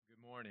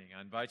Morning.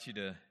 I invite you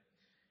to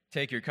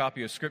take your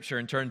copy of Scripture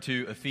and turn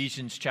to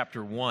Ephesians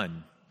chapter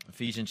 1.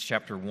 Ephesians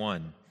chapter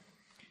 1.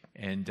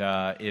 And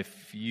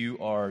if you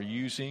are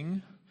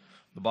using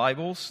the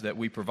Bibles that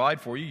we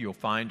provide for you, you'll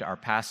find our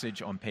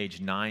passage on page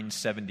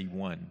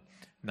 971.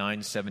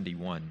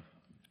 971.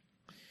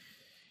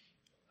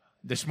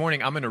 This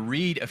morning, I'm going to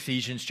read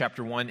Ephesians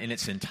chapter 1 in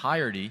its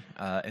entirety,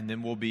 and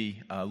then we'll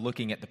be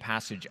looking at the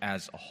passage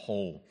as a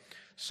whole.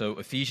 So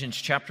Ephesians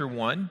chapter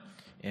 1,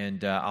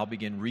 and I'll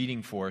begin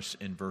reading for us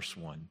in verse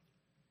 1.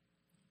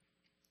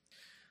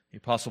 The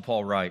Apostle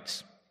Paul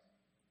writes,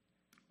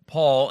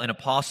 Paul, an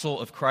apostle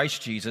of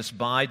Christ Jesus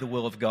by the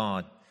will of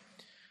God,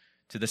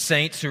 to the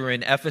saints who are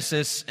in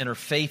Ephesus and are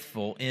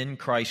faithful in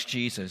Christ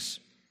Jesus,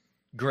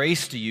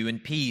 grace to you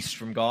and peace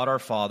from God our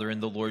Father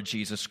and the Lord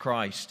Jesus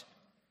Christ.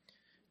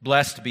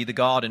 Blessed be the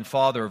God and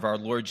Father of our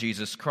Lord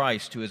Jesus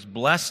Christ, who has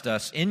blessed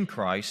us in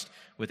Christ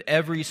with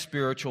every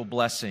spiritual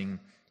blessing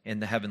in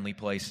the heavenly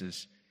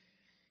places,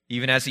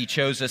 even as He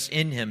chose us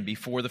in Him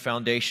before the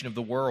foundation of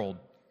the world,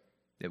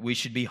 that we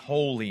should be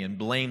holy and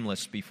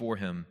blameless before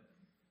Him.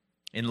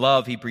 In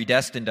love He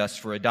predestined us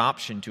for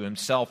adoption to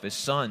Himself as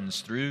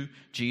sons through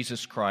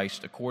Jesus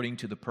Christ, according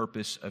to the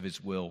purpose of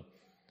His will,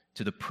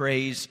 to the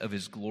praise of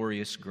His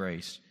glorious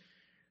grace,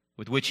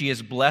 with which He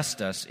has blessed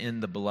us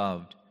in the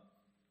Beloved.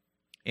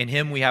 In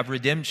Him we have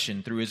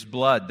redemption through His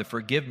blood, the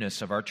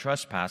forgiveness of our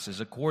trespasses,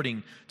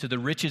 according to the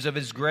riches of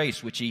His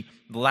grace, which He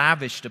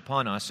lavished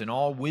upon us in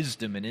all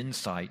wisdom and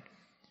insight,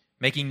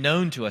 making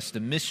known to us the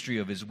mystery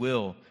of His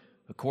will,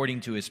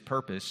 according to His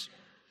purpose,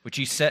 which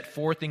He set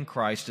forth in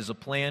Christ as a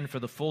plan for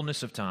the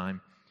fullness of time,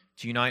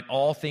 to unite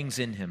all things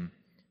in Him,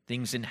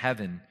 things in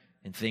heaven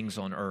and things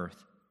on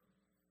earth.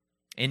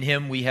 In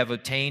Him we have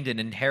obtained an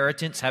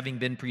inheritance, having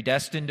been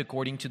predestined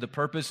according to the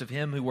purpose of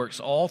Him who works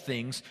all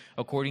things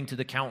according to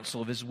the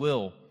counsel of His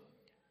will,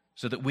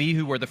 so that we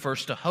who were the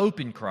first to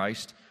hope in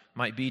Christ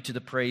might be to the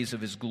praise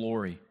of His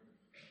glory.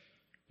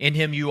 In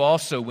Him you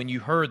also, when you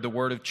heard the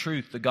word of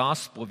truth, the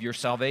gospel of your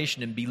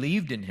salvation, and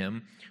believed in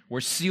Him,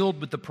 were sealed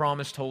with the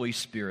promised Holy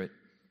Spirit,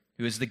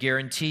 who is the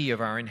guarantee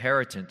of our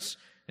inheritance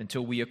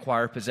until we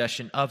acquire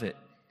possession of it,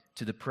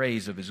 to the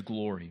praise of His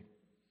glory.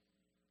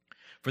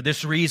 For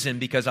this reason,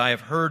 because I have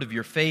heard of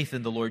your faith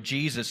in the Lord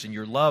Jesus and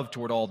your love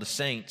toward all the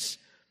saints,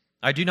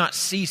 I do not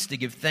cease to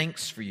give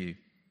thanks for you,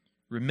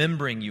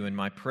 remembering you in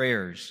my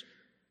prayers,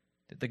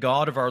 that the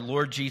God of our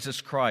Lord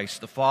Jesus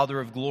Christ, the Father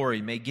of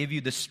glory, may give you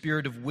the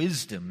spirit of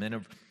wisdom and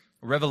of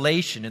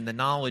revelation in the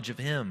knowledge of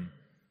Him,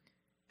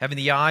 having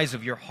the eyes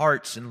of your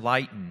hearts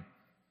enlightened,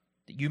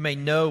 that you may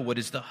know what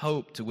is the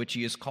hope to which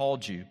He has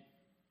called you,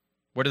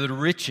 what are the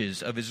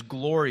riches of His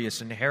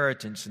glorious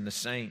inheritance in the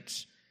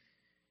saints,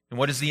 and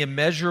what is the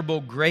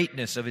immeasurable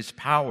greatness of His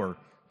power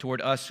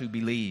toward us who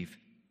believe,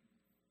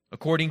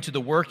 according to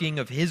the working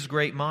of His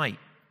great might,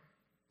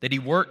 that He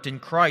worked in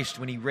Christ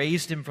when He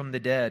raised Him from the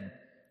dead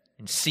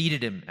and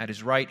seated Him at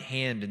His right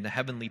hand in the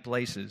heavenly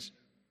places,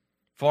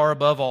 far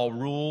above all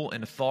rule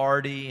and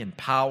authority and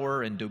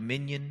power and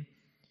dominion,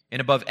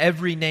 and above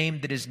every name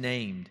that is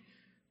named,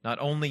 not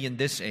only in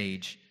this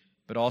age,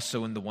 but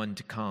also in the one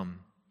to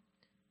come.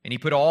 And He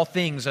put all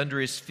things under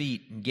His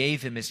feet and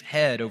gave Him His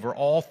head over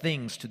all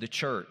things to the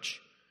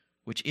church,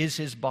 which is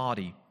His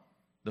body,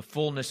 the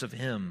fullness of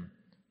Him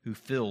who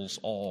fills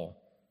all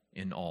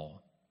in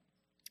all.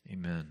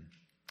 Amen.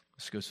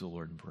 Let's go to the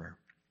Lord in prayer.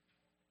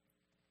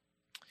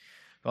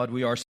 God,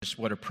 we are just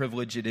what a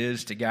privilege it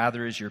is to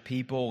gather as your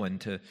people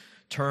and to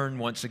turn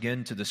once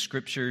again to the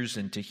Scriptures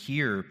and to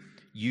hear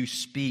you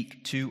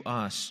speak to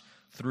us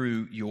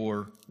through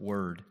your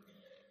word.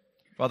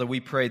 Father, we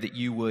pray that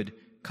you would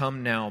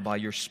come now by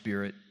your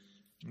Spirit.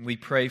 And we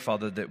pray,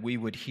 Father, that we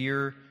would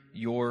hear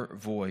your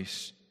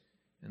voice.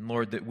 And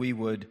Lord, that we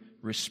would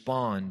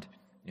respond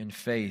in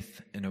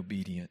faith and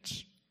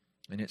obedience.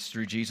 And it's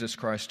through Jesus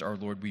Christ our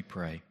Lord we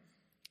pray.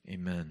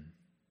 Amen.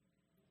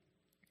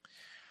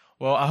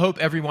 Well, I hope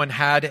everyone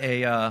had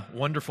a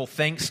wonderful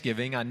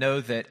Thanksgiving. I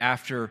know that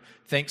after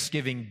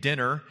Thanksgiving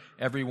dinner,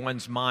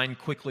 everyone's mind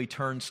quickly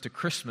turns to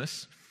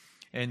Christmas.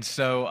 And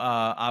so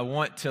I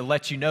want to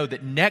let you know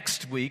that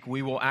next week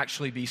we will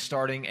actually be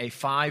starting a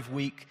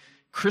 5-week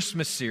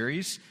Christmas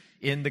series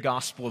in the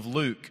Gospel of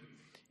Luke.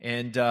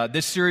 And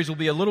this series will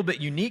be a little bit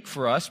unique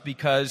for us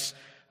because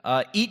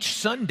each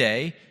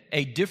Sunday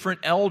a different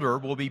elder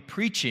will be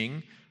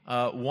preaching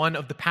one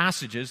of the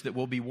passages that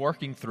we'll be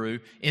working through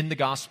in the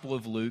Gospel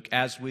of Luke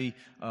as we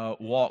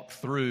walk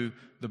through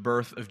the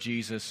birth of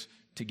Jesus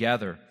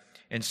together.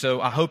 And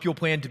so I hope you'll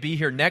plan to be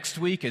here next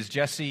week as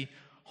Jesse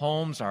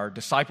Holmes, our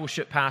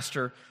discipleship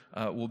pastor,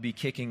 will be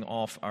kicking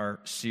off our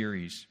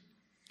series.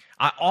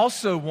 I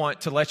also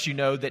want to let you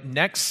know that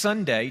next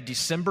Sunday,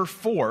 December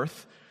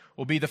 4th,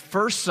 will be the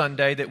first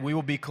Sunday that we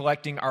will be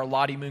collecting our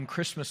Lottie Moon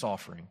Christmas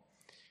offering.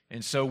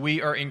 And so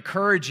we are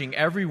encouraging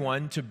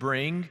everyone to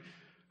bring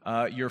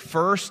your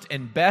first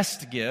and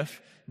best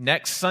gift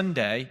next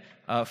Sunday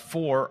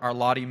for our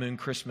Lottie Moon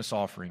Christmas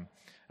offering.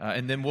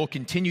 And then we'll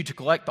continue to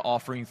collect the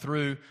offering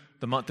through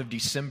the month of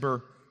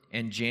December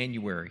and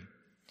January.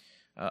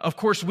 Of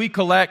course, we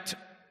collect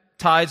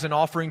tithes and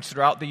offerings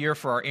throughout the year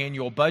for our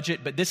annual budget,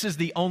 but this is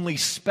the only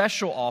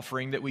special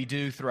offering that we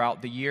do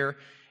throughout the year.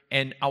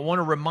 And I want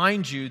to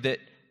remind you that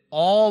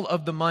all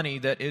of the money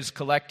that is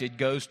collected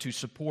goes to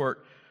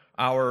support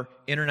our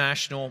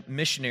international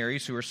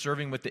missionaries who are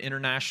serving with the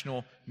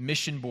International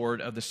Mission Board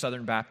of the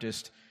Southern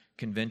Baptist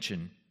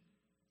Convention.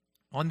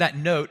 On that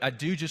note, I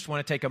do just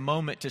want to take a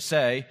moment to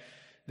say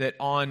that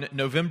on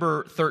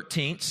November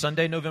 13th,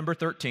 Sunday, November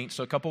 13th,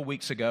 so a couple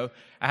weeks ago,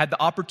 I had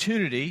the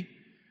opportunity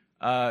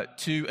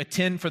to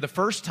attend for the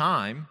first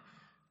time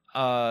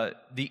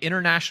the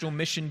International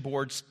Mission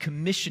Board's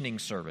commissioning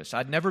service.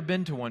 I'd never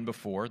been to one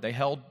before. They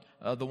held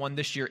the one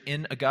this year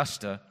in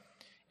Augusta,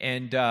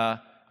 and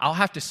I'll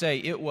have to say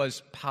it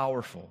was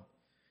powerful.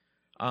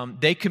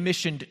 They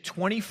commissioned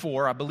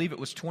 24, I believe it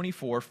was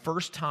 24,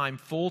 first-time,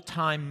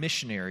 full-time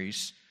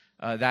missionaries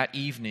that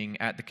evening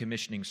at the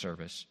commissioning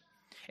service.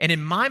 And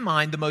in my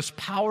mind, the most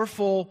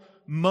powerful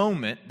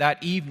moment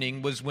that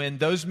evening was when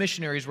those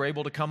missionaries were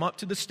able to come up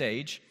to the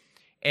stage,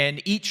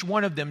 and each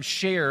one of them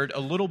shared a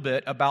little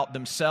bit about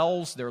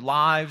themselves, their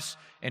lives,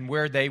 and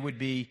where they would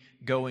be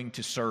going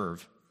to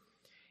serve.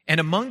 And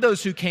among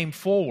those who came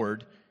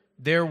forward,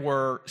 there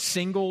were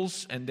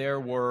singles, and there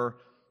were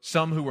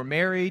some who were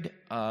married,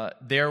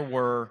 there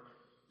were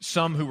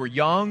some who were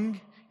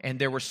young, and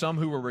there were some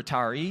who were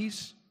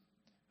retirees.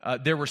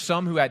 There were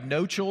some who had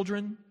no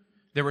children.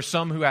 There were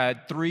some who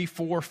had 3,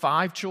 4,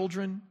 5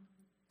 children.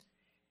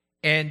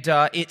 And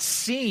it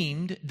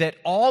seemed that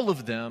all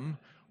of them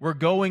were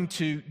going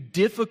to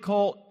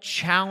difficult,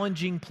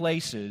 challenging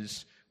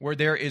places where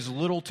there is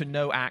little to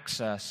no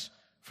access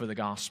for the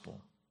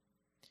gospel.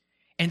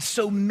 And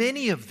so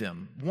many of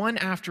them, one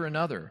after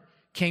another,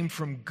 came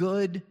from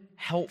good,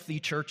 healthy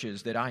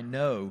churches that I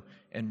know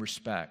and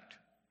respect.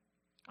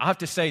 I have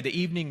to say, the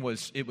evening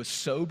was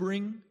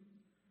sobering,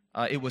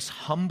 it was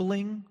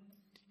humbling,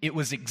 it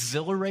was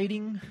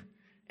exhilarating,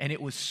 and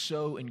it was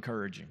so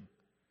encouraging.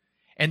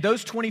 And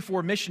those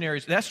 24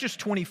 missionaries, that's just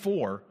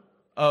 24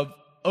 of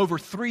over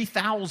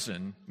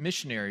 3,000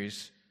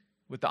 missionaries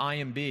with the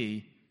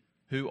IMB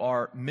who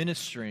are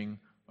ministering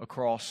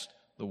across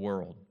the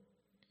world.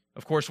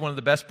 Of course, one of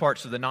the best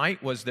parts of the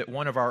night was that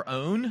one of our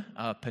own,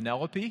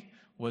 Penelope,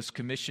 was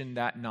commissioned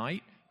that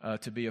night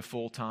to be a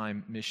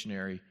full-time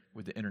missionary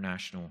with the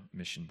International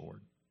Mission Board.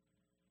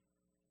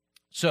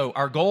 So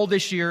our goal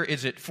this year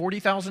is at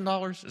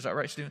 $40,000. Is that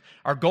right, Stephen?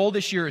 Our goal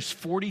this year is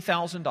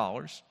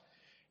 $40,000.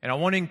 And I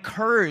want to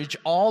encourage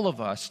all of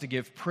us to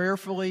give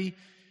prayerfully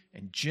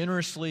and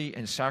generously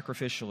and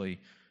sacrificially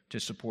to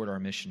support our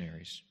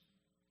missionaries.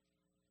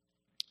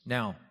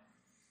 Now,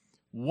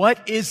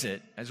 what is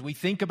it, as we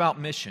think about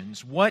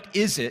missions, what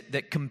is it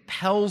that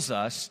compels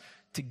us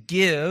to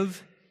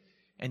give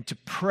and to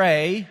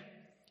pray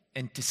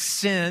and to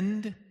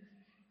send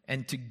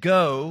and to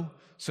go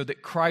so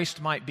that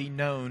Christ might be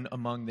known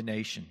among the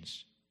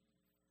nations?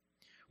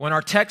 Well, in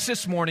our text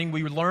this morning,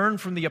 we learn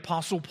from the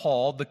Apostle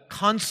Paul, the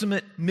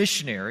consummate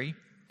missionary,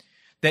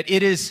 that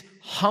it is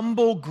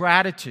humble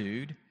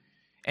gratitude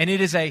and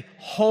it is a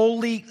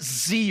holy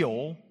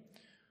zeal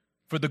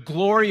for the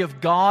glory of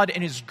God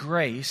and His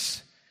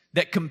grace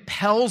that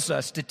compels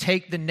us to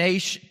take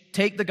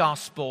the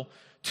gospel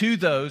to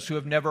those who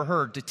have never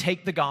heard, to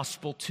take the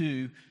gospel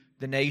to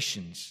the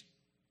nations.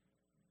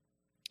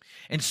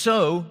 And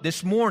so,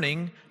 this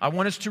morning, I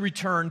want us to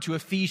return to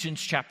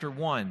Ephesians chapter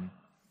 1.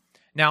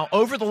 Now,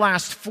 over the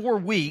last 4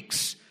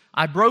 weeks,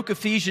 I broke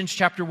Ephesians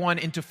chapter 1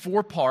 into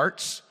 4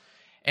 parts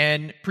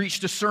and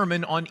preached a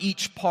sermon on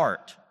each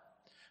part.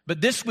 But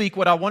this week,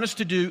 what I want us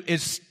to do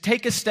is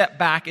take a step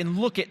back and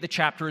look at the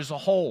chapter as a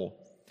whole.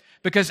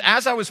 Because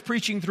as I was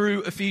preaching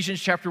through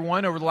Ephesians chapter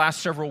 1 over the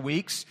last several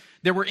weeks,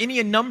 there were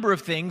a number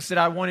of things that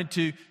I wanted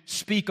to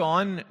speak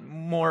on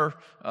more,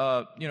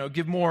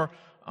 give more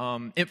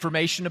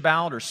information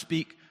about or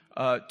speak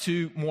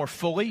to more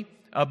fully,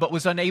 but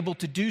was unable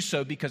to do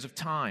so because of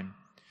time.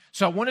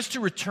 So I want us to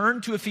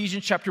return to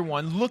Ephesians chapter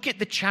 1, look at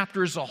the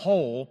chapter as a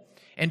whole,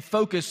 and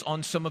focus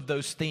on some of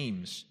those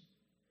themes.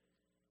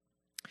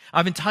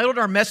 I've entitled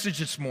our message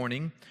this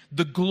morning,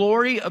 The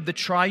Glory of the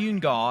Triune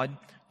God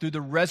Through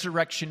the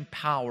Resurrection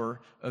Power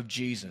of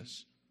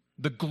Jesus.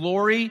 The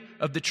glory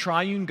of the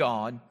triune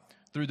God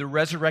through the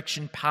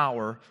resurrection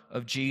power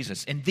of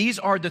Jesus. And these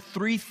are the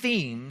 3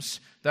 themes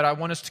that I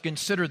want us to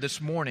consider this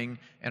morning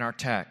in our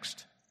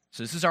text.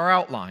 So this is our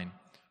outline.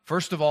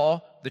 First of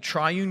all, the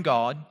triune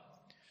God.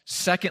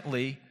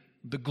 Secondly,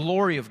 the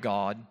glory of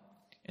God.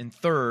 And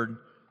third,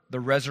 the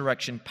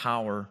resurrection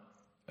power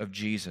of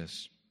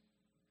Jesus.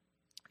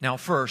 Now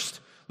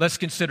first, let's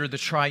consider the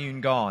triune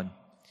God.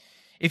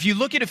 If you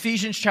look at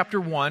Ephesians chapter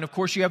 1, of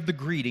course you have the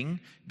greeting,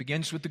 it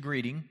begins with the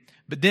greeting.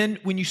 But then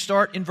when you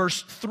start in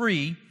verse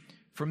 3,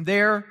 from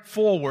there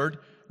forward,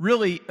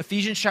 really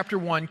Ephesians chapter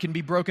 1 can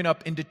be broken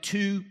up into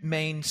 2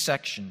 main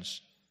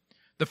sections.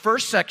 The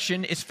first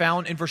section is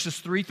found in verses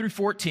 3 through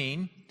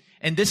 14,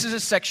 and this is a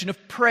section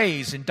of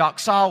praise and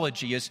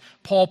doxology as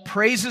Paul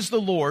praises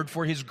the Lord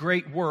for His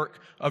great work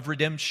of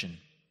redemption.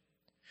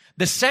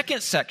 The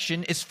second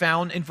section is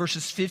found in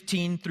verses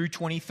 15 through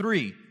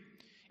 23,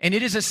 and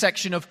it is a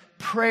section of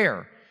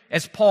prayer,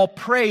 as Paul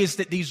prays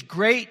that these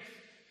great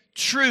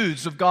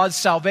truths of God's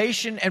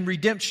salvation and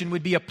redemption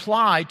would be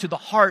applied to the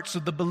hearts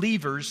of the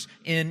believers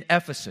in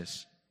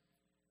Ephesus.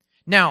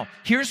 Now,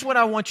 here's what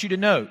I want you to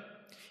note,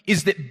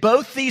 is that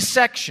both these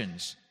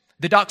sections,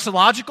 the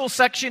doxological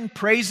section,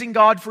 praising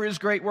God for His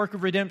great work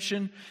of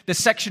redemption, the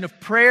section of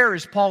prayer,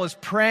 as Paul is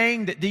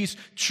praying that these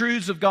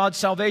truths of God's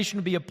salvation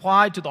will be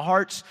applied to the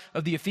hearts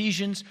of the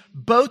Ephesians,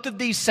 both of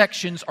these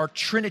sections are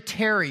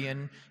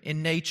Trinitarian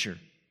in nature.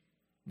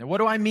 Now, what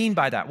do I mean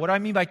by that? What do I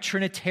mean by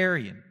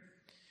Trinitarian?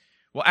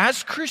 Well,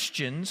 as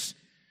Christians,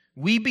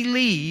 we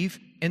believe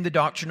in the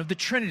doctrine of the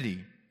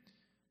Trinity.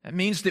 That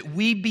means that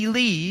we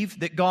believe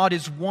that God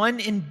is one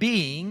in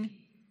being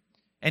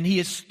and He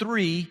is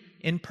three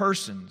in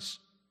persons.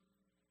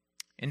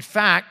 In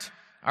fact,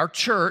 our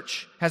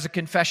church has a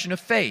confession of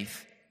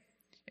faith.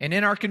 And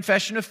in our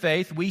confession of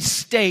faith, we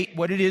state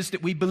what it is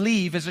that we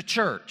believe as a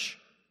church.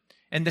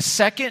 And the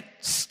second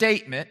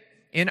statement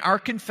in our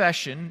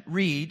confession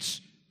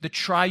reads, the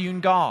triune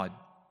God.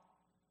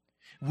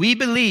 We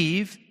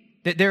believe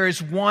that there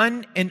is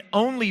one and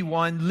only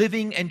one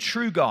living and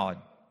true God.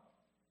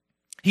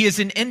 He is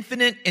an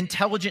infinite,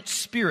 intelligent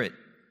spirit,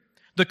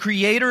 the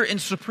creator and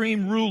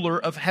supreme ruler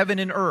of heaven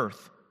and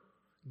earth,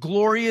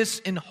 glorious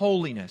in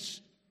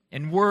holiness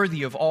and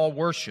worthy of all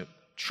worship,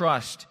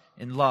 trust,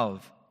 and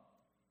love.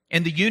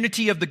 In the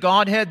unity of the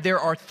Godhead, there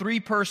are three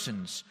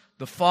persons,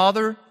 the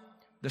Father,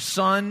 the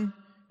Son,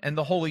 and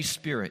the Holy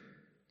Spirit,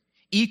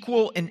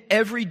 equal in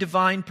every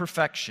divine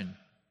perfection,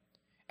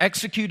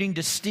 executing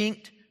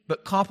distinct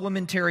but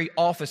complementary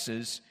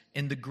offices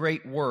in the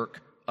great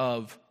work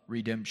of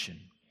redemption.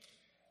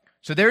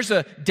 So there's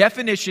a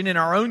definition in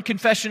our own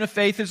confession of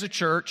faith as a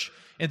church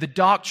in the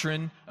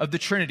doctrine of the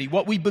Trinity,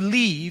 what we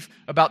believe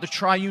about the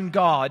triune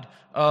God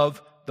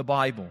of the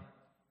Bible.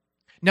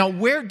 Now,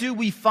 where do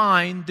we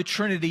find the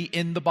Trinity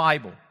in the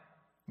Bible?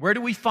 Where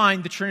do we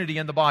find the Trinity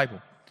in the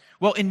Bible?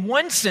 Well, in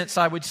one sense,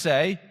 I would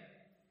say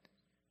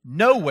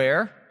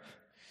nowhere,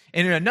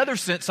 and in another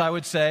sense, I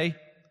would say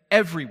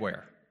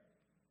everywhere.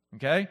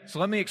 Okay? So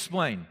let me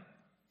explain.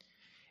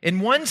 In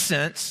one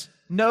sense,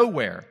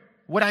 nowhere.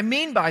 What I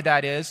mean by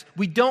that is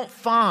we don't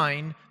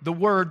find the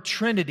word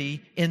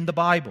Trinity in the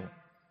Bible.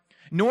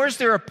 Nor is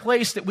there a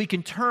place that we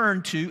can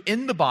turn to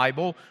in the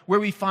Bible where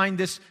we find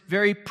this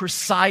very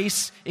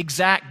precise,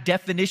 exact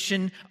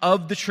definition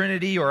of the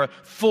Trinity or a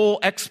full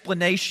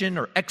explanation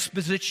or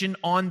exposition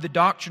on the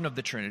doctrine of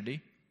the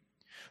Trinity.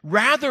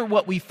 Rather,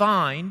 what we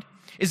find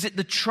is that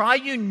the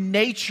triune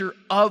nature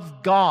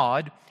of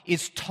God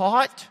is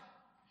taught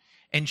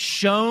and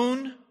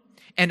shown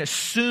and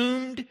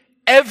assumed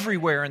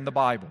everywhere in the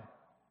Bible.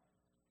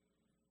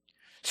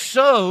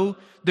 So,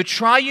 the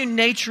triune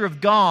nature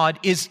of God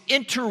is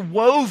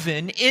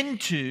interwoven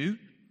into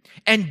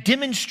and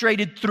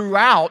demonstrated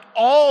throughout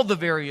all the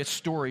various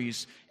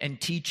stories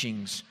and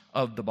teachings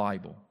of the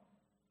Bible.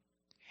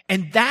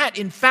 And that,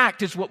 in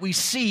fact, is what we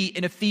see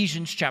in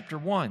Ephesians chapter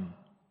 1.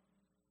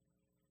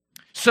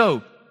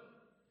 So,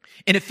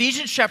 in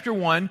Ephesians chapter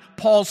 1,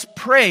 Paul's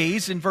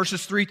praise in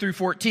verses 3 through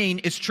 14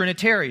 is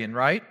Trinitarian,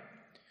 right?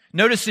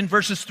 Notice in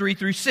verses 3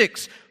 through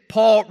 6,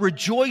 Paul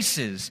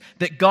rejoices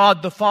that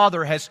God the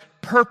Father has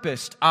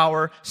purposed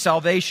our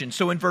salvation.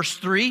 So in verse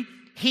 3,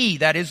 He,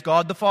 that is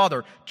God the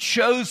Father,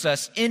 chose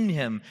us in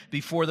Him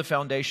before the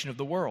foundation of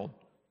the world.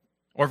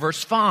 Or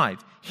verse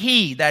 5,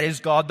 He, that is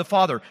God the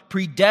Father,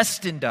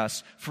 predestined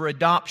us for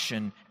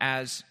adoption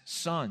as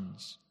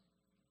sons.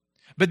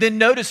 But then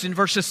notice in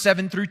verses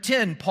 7 through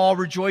 10, Paul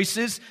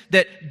rejoices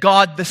that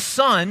God the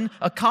Son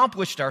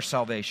accomplished our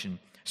salvation.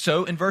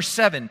 So in verse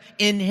 7,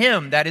 in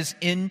Him, that is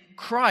in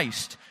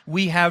Christ,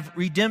 we have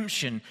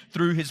redemption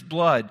through His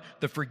blood,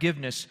 the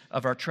forgiveness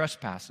of our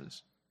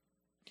trespasses.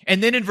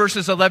 And then in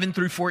verses 11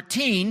 through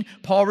 14,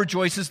 Paul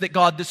rejoices that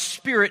God the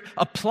Spirit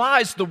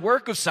applies the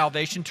work of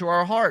salvation to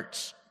our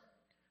hearts.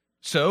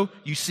 So,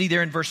 you see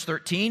there in verse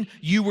 13,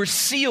 you were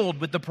sealed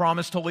with the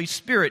promised Holy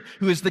Spirit,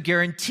 who is the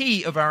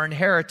guarantee of our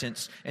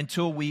inheritance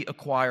until we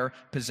acquire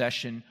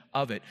possession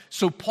of it.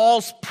 So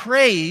Paul's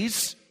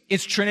praise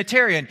is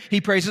Trinitarian. He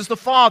praises the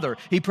Father,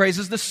 he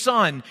praises the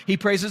Son, he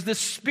praises the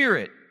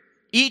Spirit,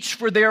 each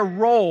for their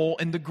role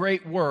in the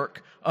great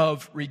work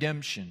of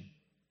redemption.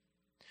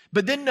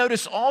 But then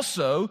notice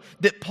also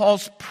that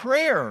Paul's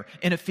prayer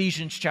in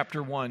Ephesians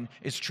chapter 1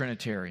 is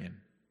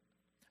Trinitarian.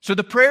 So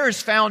the prayer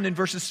is found in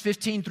verses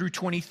 15 through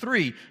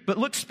 23, but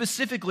look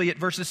specifically at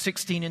verses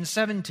 16 and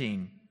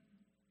 17.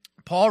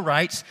 Paul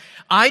writes,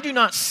 I do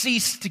not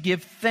cease to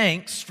give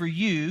thanks for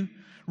you,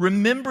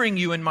 remembering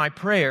you in my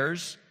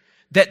prayers,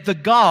 that the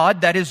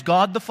God, that is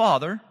God the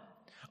Father,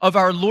 of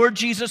our Lord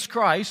Jesus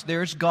Christ,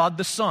 there's God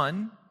the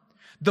Son,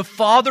 the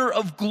Father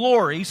of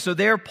glory, so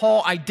there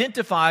Paul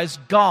identifies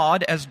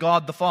God as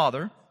God the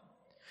Father,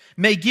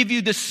 may give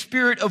you the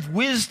spirit of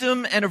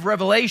wisdom and of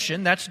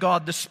revelation, that's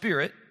God the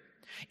Spirit,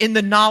 in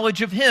the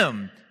knowledge of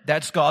Him,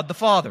 that's God the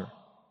Father.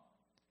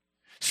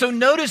 So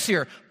notice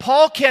here,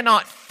 Paul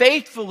cannot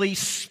faithfully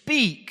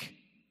speak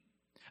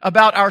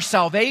about our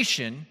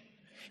salvation.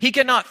 He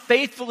cannot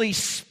faithfully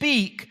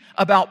speak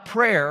about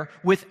prayer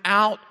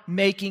without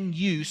making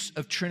use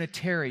of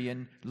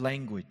Trinitarian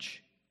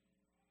language.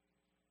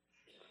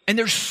 And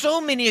there's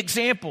so many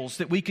examples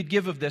that we could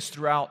give of this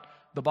throughout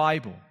the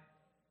Bible.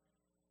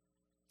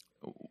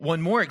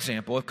 One more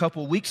example. A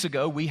couple of weeks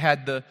ago, we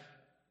had the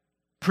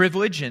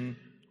privilege and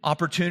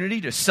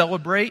opportunity to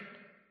celebrate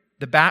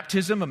the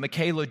baptism of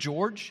Michaela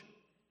George.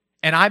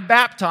 And I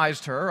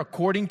baptized her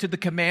according to the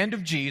command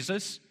of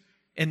Jesus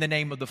in the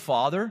name of the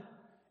Father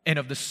and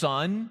of the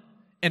Son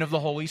and of the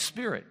Holy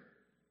Spirit.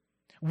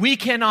 We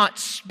cannot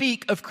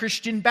speak of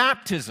Christian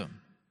baptism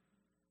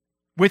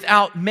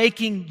without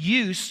making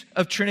use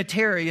of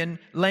Trinitarian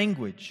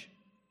language.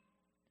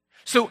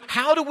 So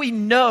how do we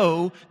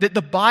know that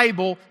the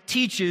Bible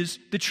teaches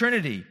the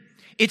Trinity?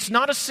 It's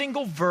not a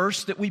single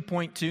verse that we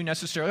point to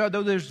necessarily,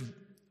 although there's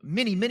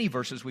many, many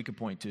verses we could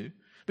point to.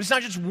 But it's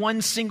not just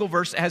one single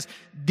verse that has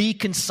the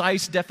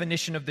concise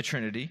definition of the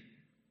Trinity.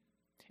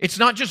 It's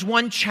not just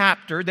one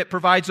chapter that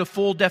provides a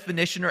full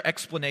definition or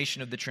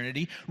explanation of the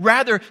Trinity.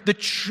 Rather, the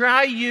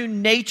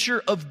triune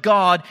nature of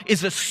God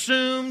is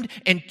assumed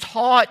and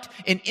taught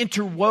and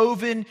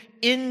interwoven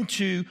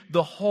into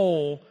the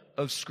whole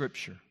of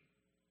Scripture.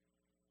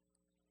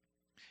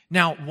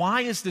 Now,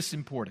 why is this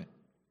important?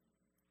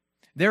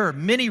 There are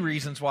many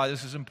reasons why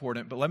this is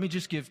important, but let me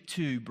just give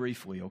two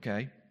briefly,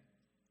 okay?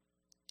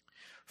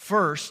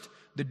 First,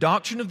 the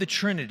doctrine of the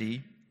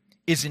Trinity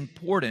is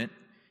important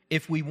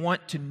if we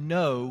want to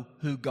know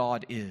who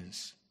God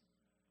is.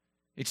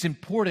 It's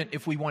important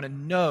if we want to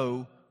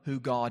know who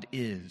God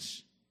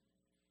is.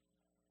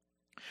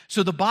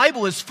 So the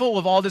Bible is full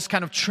of all this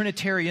kind of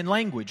Trinitarian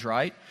language,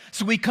 right?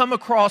 So we come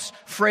across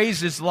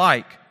phrases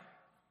like,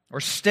 or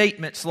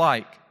statements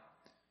like,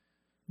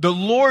 the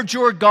Lord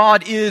your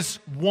God is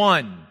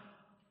one.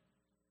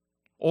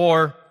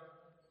 Or,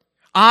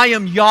 I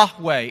am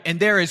Yahweh, and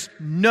there is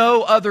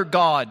no other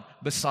God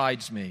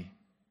besides me.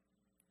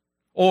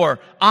 Or,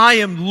 I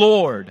am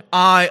Lord,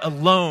 I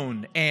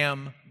alone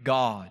am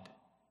God.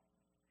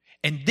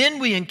 And then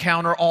we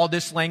encounter all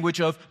this language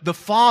of the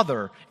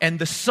Father and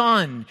the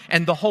Son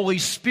and the Holy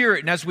Spirit.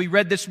 And as we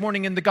read this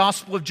morning in the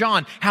Gospel of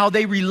John, how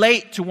they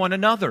relate to one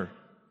another.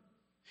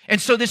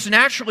 And so this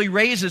naturally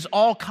raises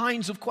all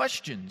kinds of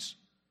questions.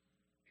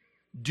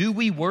 Do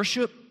we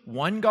worship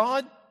one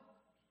God?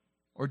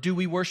 Or do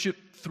we worship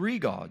three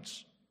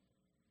gods?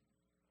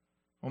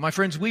 Well, my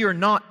friends, we are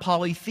not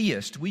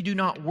polytheists. We do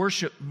not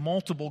worship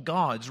multiple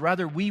gods.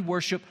 Rather, we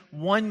worship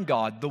one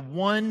God, the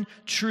one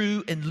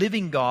true and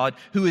living God,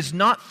 who is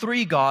not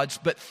three gods,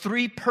 but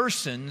three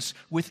persons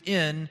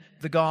within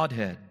the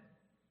Godhead.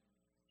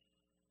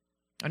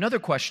 Another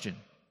question.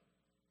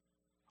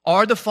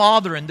 Are the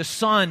Father and the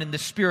Son and the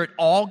Spirit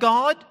all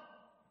God?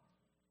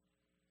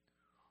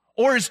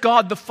 Or is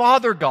God the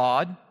Father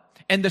God,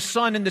 and the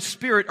Son and the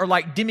Spirit are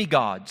like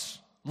demigods,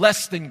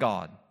 less than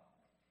God?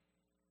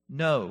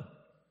 No.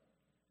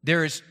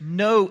 There is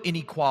no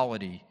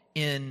inequality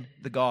in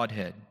the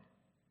Godhead.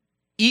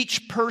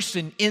 Each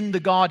person in the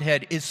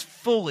Godhead is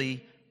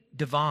fully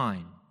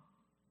divine.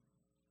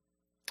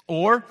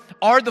 Or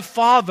are the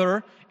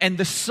Father and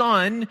the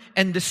Son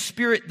and the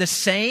Spirit the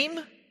same?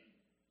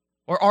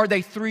 Or are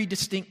they three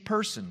distinct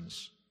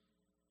persons?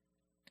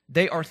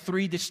 They are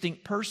three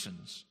distinct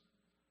persons.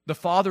 The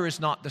Father is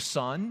not the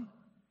Son,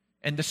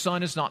 and the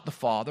Son is not the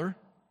Father,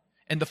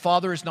 and the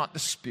Father is not the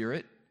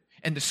Spirit,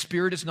 and the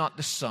Spirit is not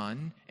the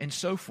Son, and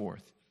so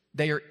forth.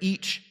 They are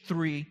each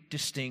three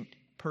distinct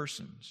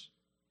persons.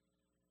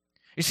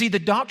 You see, the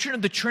doctrine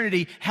of the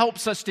Trinity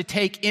helps us to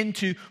take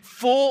into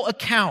full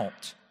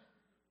account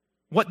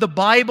what the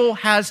Bible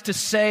has to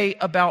say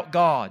about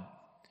God,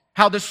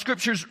 how the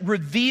Scriptures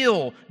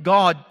reveal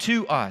God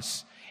to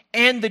us.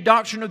 And the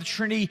doctrine of the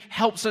Trinity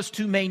helps us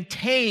to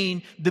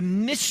maintain the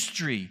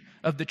mystery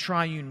of the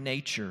triune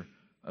nature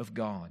of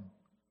God.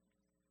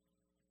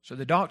 So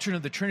the doctrine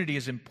of the Trinity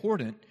is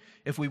important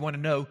if we want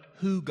to know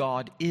who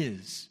God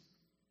is.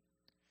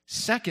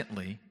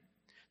 Secondly,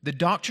 the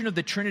doctrine of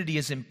the Trinity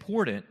is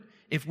important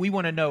if we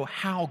want to know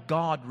how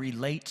God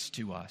relates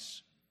to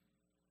us.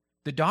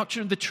 The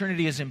doctrine of the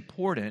Trinity is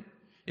important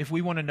if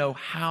we want to know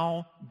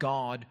how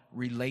God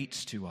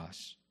relates to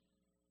us.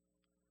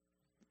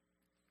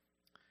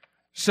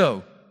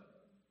 So,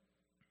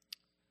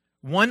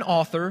 one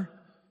author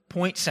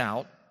points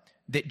out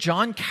that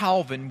John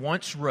Calvin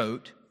once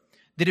wrote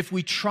that if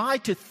we try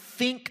to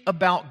think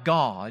about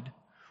God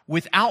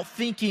without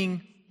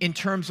thinking in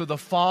terms of the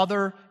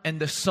Father and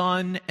the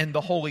Son and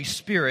the Holy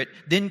Spirit,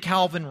 then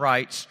Calvin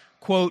writes,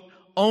 quote,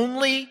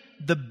 only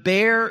the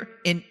bare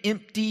and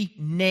empty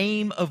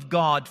name of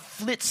God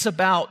flits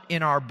about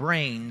in our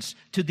brains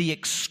to the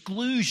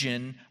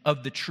exclusion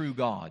of the true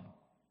God.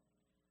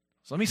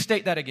 So let me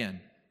state that again.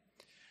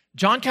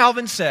 John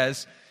Calvin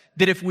says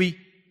that if we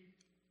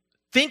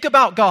think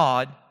about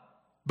God,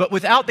 but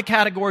without the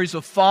categories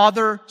of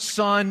Father,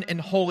 Son,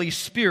 and Holy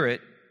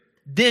Spirit,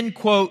 then,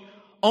 quote,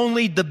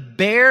 only the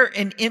bare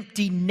and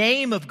empty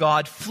name of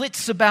God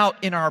flits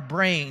about in our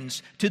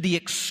brains to the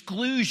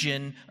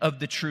exclusion of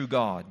the true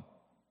God.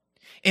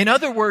 In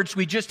other words,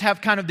 we just have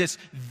kind of this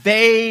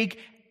vague,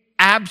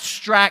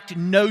 abstract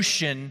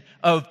notion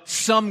of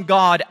some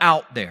God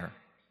out there.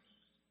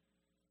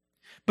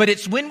 But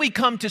it's when we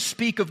come to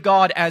speak of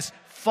God as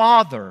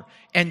Father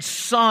and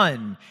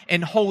Son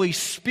and Holy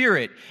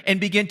Spirit and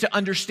begin to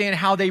understand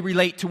how they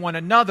relate to one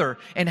another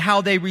and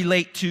how they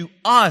relate to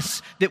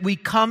us that we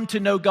come to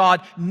know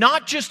God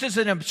not just as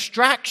an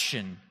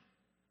abstraction,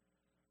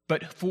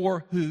 but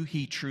for who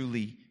He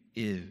truly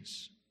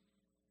is.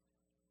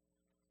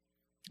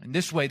 In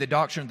this way, the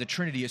doctrine of the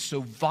Trinity is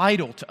so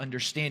vital to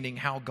understanding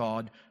how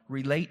God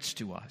relates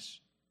to us.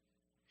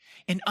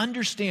 And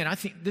understand, I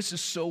think this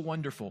is so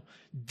wonderful.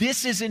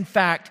 This is, in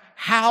fact,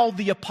 how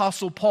the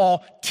Apostle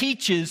Paul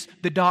teaches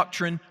the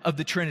doctrine of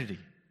the Trinity.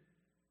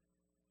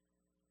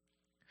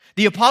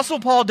 The Apostle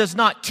Paul does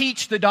not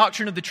teach the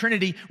doctrine of the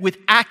Trinity with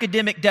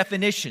academic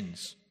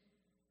definitions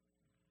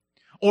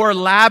or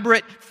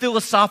elaborate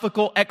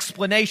philosophical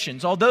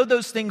explanations, although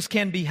those things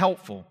can be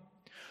helpful.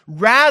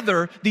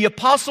 Rather, the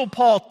Apostle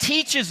Paul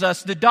teaches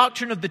us the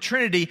doctrine of the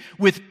Trinity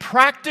with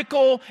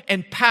practical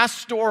and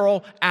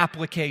pastoral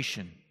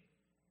application.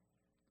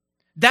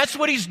 That's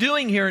what he's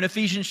doing here in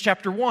Ephesians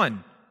chapter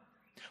 1.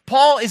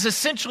 Paul is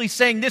essentially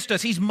saying this to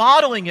us. He's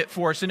modeling it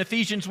for us in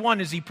Ephesians 1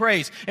 as he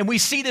prays. And we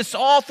see this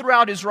all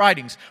throughout his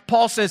writings.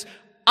 Paul says,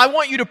 I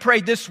want you to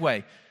pray this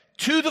way.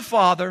 To the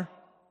Father,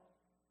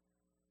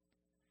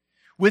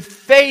 with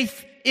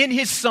faith in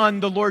His Son,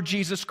 the Lord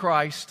Jesus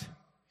Christ,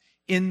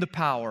 in the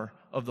power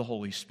of the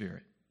Holy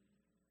Spirit.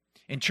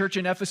 In church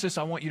in Ephesus,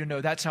 I want you to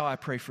know that's how I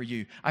pray for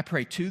you. I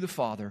pray to the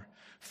Father,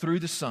 through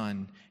the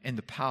Son, and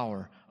the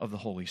power of the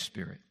Holy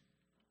Spirit.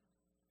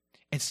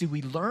 And see,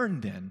 we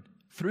learn then,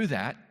 through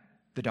that,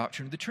 the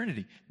doctrine of the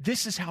Trinity.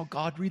 This is how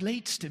God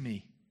relates to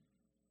me.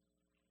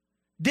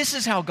 This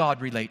is how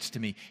God relates to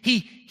me. He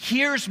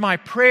hears my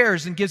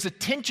prayers and gives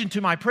attention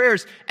to my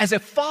prayers as a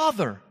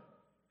father.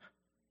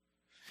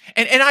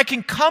 And I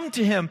can come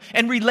to Him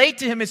and relate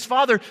to Him as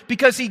Father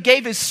because He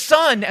gave His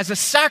Son as a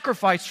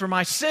sacrifice for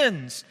my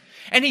sins.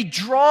 And He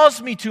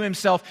draws me to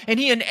Himself and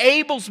He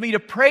enables me to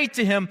pray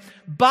to Him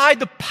by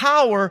the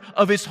power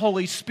of His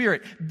Holy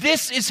Spirit.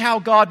 This is how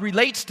God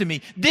relates to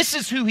me. This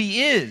is who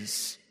He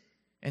is.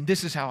 And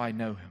this is how I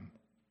know Him.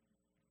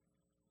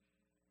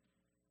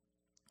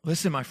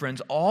 Listen, my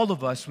friends, all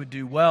of us would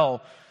do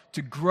well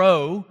to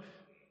grow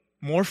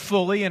more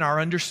fully in our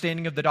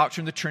understanding of the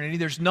doctrine of the Trinity.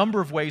 There's a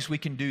number of ways we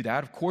can do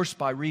that. Of course,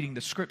 by reading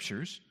the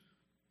Scriptures.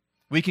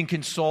 We can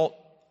consult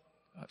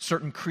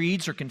certain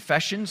creeds or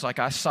confessions, like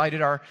I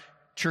cited our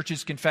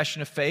church's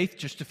confession of faith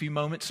just a few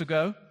moments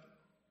ago.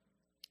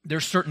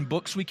 There's certain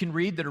books we can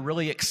read that are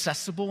really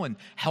accessible and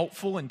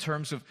helpful in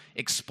terms of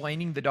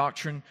explaining the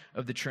doctrine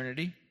of the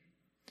Trinity.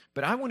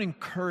 But I want to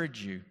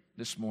encourage you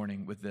this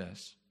morning with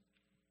this.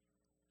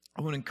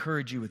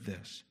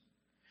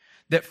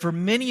 That for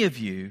many of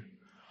you,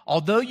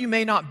 although you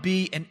may not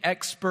be an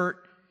expert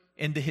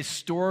in the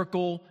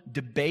historical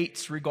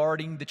debates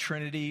regarding the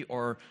Trinity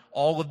or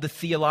all of the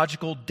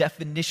theological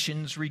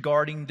definitions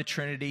regarding the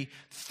Trinity,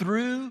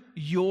 through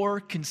your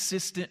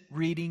consistent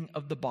reading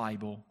of the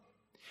Bible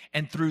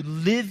and through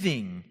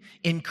living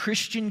in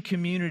Christian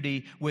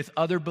community with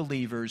other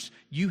believers,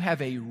 you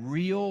have a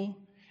real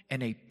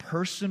and a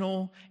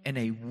personal and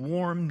a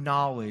warm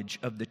knowledge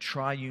of the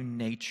triune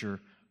nature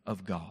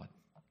of God.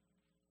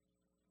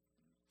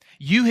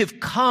 You have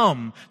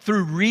come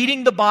through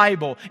reading the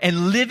Bible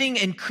and living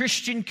in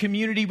Christian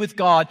community with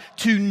God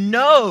to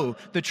know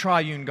the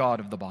triune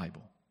God of the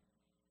Bible.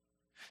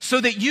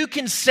 So that you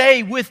can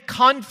say with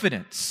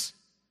confidence,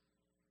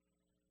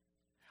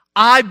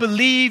 I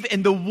believe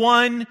in the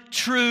one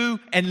true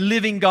and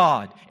living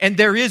God, and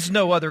there is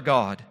no other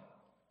God.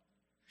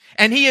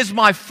 And He is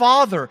my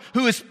Father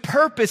who has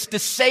purposed to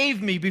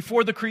save me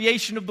before the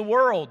creation of the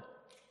world.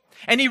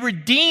 And He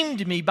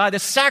redeemed me by the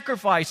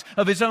sacrifice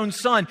of His own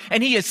Son.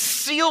 And He has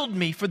sealed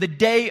me for the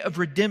day of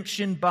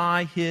redemption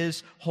by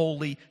His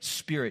Holy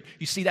Spirit.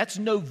 You see, that's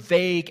no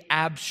vague,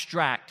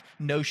 abstract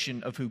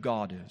notion of who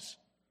God is.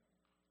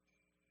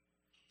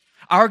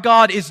 Our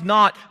God is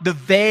not the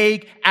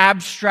vague,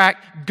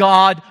 abstract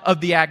God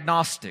of the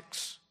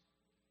agnostics.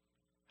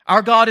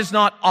 Our God is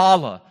not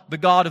Allah, the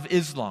God of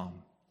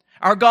Islam.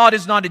 Our God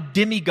is not a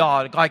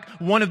demigod like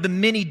one of the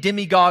many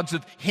demigods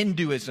of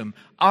Hinduism.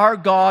 Our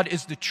God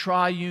is the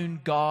triune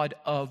God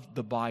of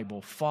the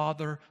Bible,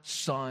 Father,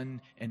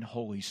 Son, and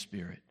Holy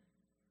Spirit.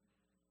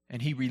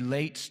 And He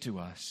relates to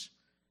us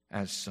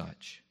as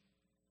such.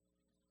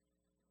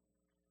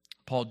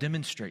 Paul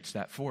demonstrates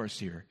that for us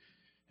here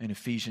in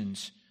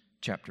Ephesians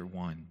chapter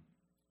 1.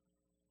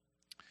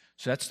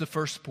 So that's the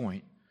first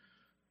point,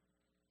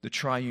 the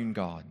triune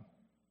God.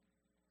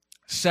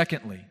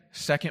 Second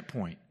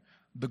point,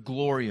 the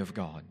glory of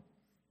God.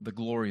 The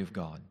glory of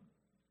God.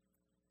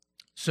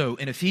 So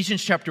in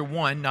Ephesians chapter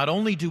 1, not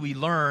only do we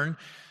learn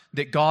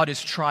that God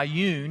is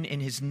triune in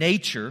His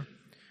nature,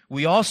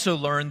 we also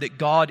learn that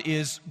God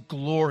is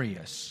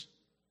glorious.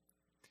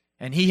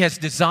 And He has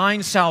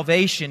designed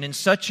salvation in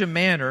such a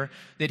manner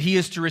that He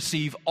is to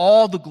receive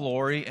all the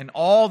glory and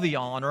all the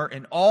honor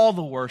and all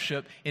the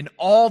worship and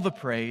all the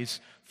praise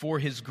for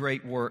His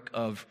great work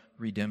of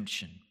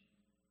redemption.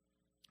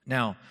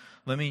 Now,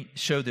 let me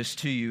show this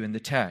to you in the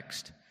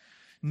text.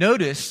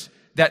 Notice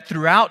that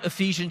throughout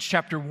Ephesians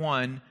chapter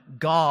 1,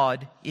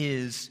 God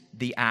is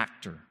the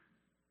actor.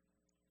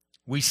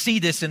 We see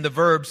this in the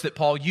verbs that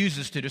Paul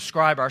uses to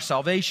describe our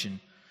salvation.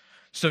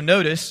 So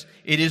notice,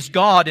 it is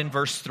God in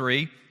verse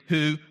 3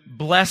 who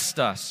blessed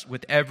us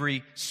with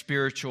every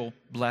spiritual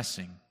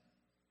blessing.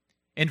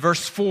 In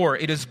verse 4,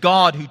 it is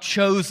God who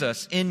chose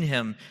us in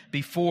Him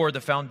before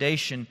the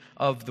foundation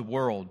of the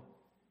world.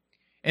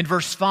 In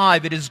verse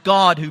 5, it is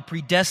God who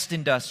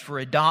predestined us for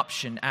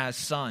adoption as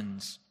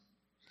sons.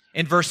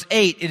 In verse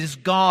 8, it is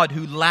God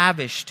who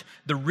lavished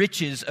the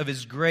riches of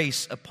His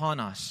grace upon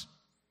us.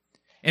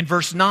 In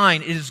verse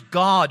 9, it is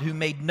God who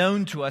made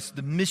known to us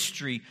the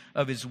mystery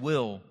of His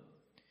will.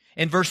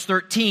 In verse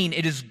 13,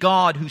 it is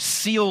God who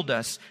sealed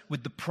us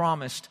with the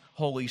promised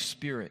Holy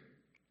Spirit.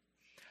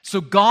 So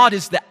God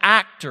is the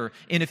actor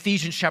in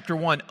Ephesians chapter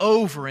 1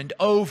 over and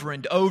over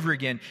and over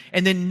again.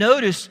 And then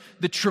notice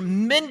the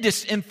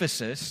tremendous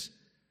emphasis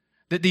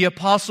that the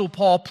Apostle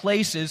Paul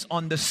places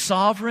on the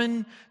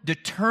sovereign,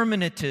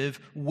 determinative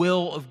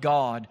will of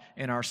God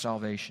in our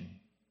salvation.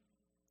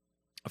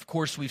 Of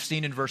course, we've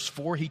seen in verse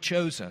 4, He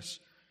chose us.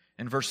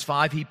 In verse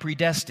 5, He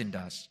predestined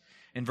us.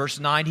 In verse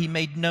 9, He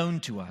made known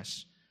to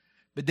us.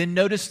 But then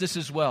notice this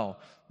as well.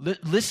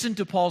 Listen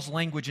to Paul's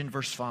language in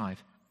verse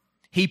 5.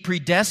 He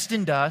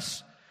predestined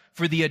us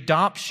for the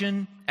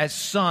adoption as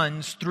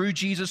sons through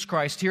Jesus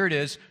Christ. Here it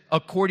is,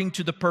 according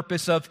to the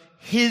purpose of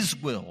His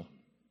will.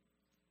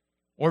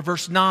 Or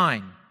verse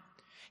 9,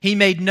 He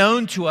made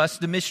known to us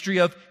the mystery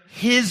of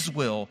His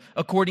will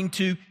according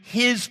to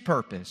His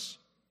purpose.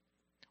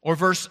 Or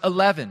verse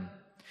 11,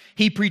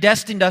 He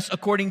predestined us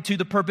according to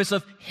the purpose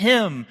of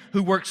Him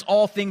who works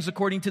all things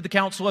according to the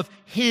counsel of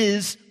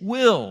His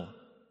will.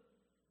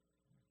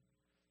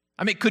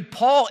 I mean, could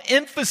Paul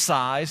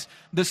emphasize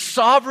the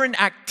sovereign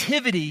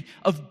activity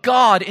of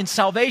God in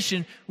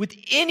salvation with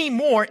any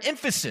more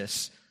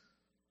emphasis?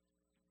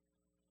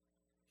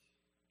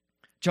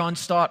 John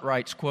Stott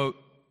writes, quote,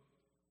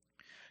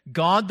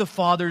 God the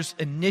Father's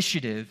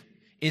initiative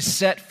is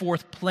set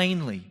forth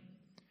plainly,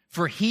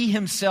 for He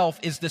Himself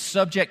is the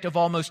subject of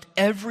almost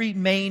every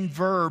main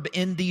verb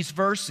in these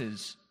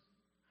verses.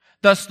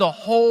 Thus, the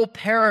whole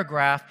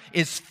paragraph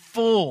is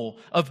full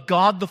of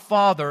God the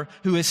Father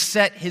who has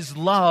set His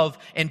love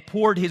and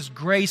poured His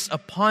grace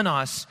upon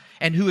us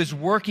and who is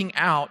working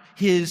out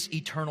His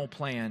eternal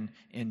plan.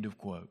 End of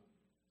quote.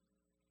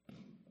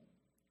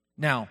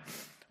 Now,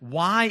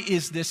 why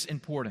is this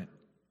important?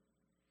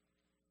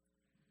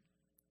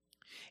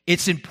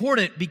 It's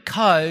important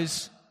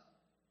because,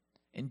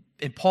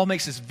 and Paul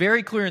makes this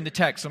very clear in the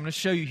text, so I'm going to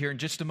show you here in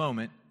just a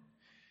moment,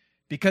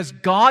 because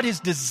God has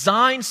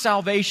designed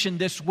salvation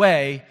this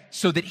way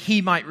so that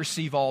He might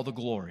receive all the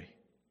glory.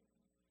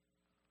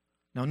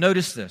 Now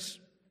notice this.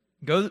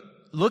 Go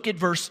look at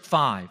verse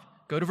 5.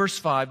 Go to verse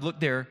 5, look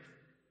there.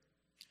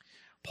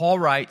 Paul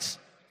writes,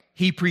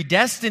 He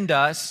predestined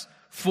us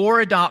for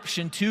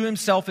adoption to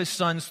Himself as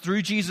sons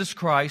through Jesus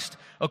Christ,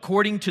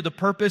 according to the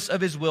purpose of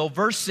His will.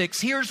 Verse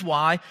 6, here's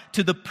why,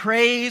 to the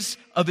praise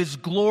of His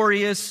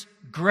glorious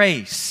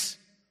grace.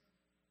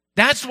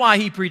 That's why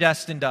He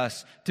predestined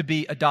us to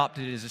be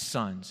adopted as His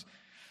sons,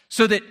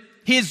 so that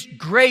His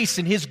grace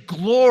and His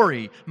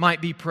glory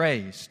might be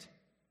praised.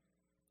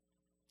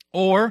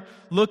 Or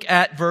look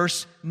at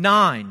verse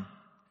 9.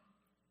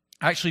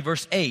 Actually,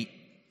 verse 8.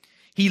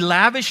 He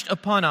lavished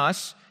upon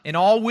us in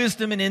all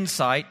wisdom and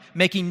insight,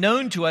 making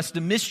known to us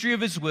the mystery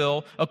of His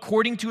will,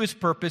 according to His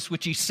purpose,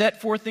 which He set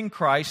forth in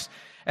Christ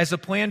as a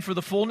plan for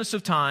the fullness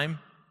of time,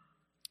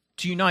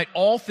 to unite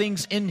all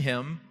things in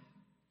Him,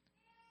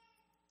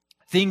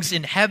 things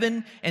in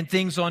heaven and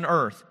things on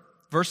earth.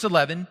 Verse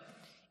 11,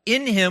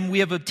 in Him we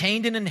have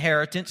obtained an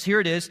inheritance,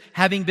 here it is,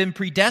 having been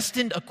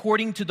predestined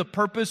according to the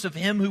purpose of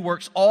Him who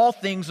works all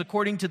things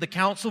according to the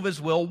counsel of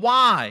His will.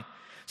 Why?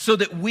 So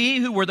that we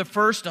who were the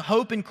first to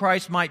hope in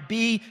Christ might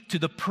be to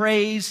the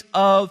praise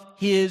of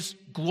His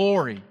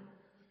glory.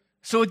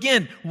 So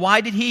again,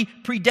 why did He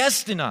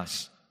predestine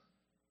us?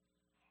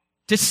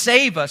 To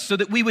save us so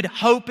that we would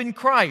hope in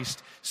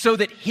Christ, so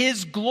that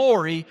His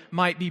glory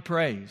might be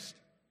praised.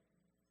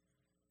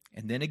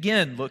 And then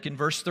again, look in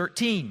verse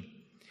 13.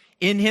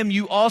 In Him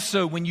you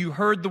also, when you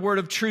heard the word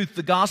of truth,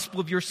 the gospel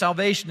of your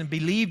salvation, and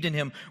believed in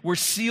Him, were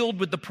sealed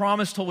with the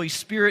promised Holy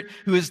Spirit,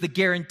 who is the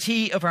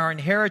guarantee of our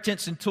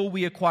inheritance until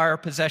we acquire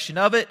possession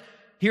of it.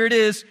 Here it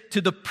is,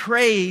 to the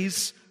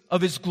praise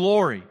of His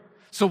glory.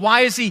 So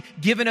why has He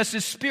given us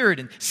His Spirit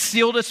and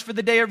sealed us for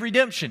the day of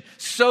redemption?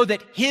 So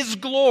that His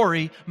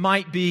glory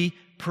might be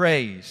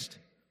praised.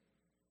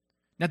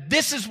 Now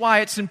this is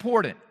why it's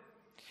important.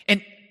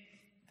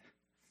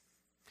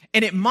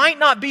 And it might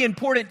not be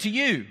important to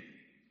you,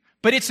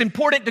 but it's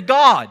important to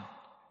God.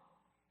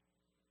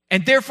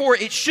 And therefore,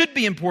 it should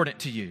be important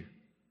to you.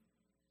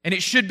 And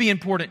it should be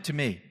important to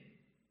me.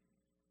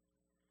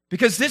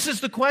 Because this is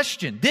the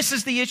question. This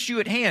is the issue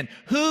at hand.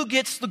 Who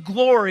gets the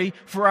glory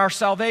for our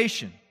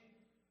salvation?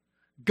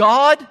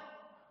 God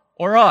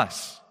or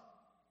us?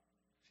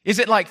 Is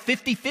it like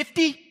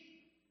 50-50?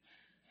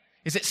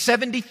 Is it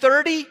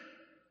 70-30?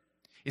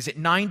 Is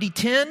it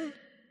 90-10?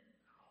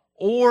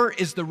 Or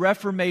is the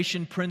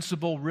Reformation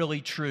principle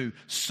really true?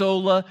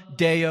 Sola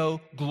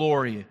Deo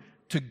Gloria.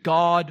 To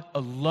God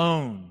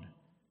alone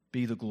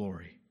be the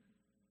glory.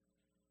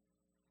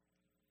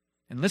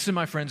 And listen,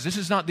 my friends, this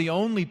is not the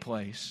only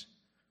place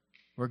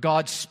where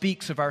God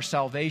speaks of our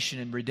salvation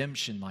and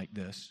redemption like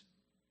this.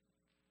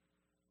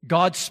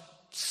 God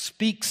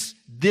speaks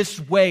this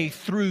way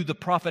through the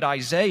prophet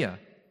Isaiah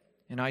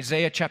in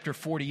Isaiah chapter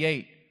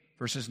 48,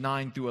 verses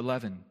 9 through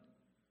 11.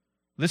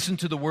 Listen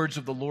to the words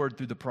of the Lord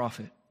through the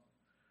prophet.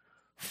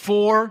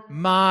 For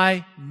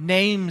my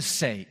name's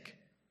sake.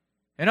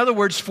 In other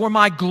words, for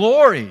my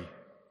glory.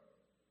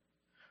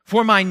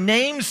 For my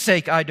name's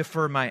sake I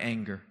defer my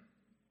anger.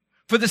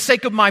 For the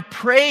sake of my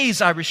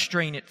praise I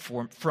restrain it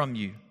from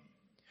you,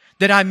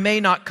 that I may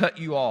not cut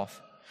you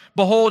off.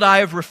 Behold, I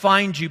have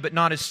refined you, but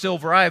not as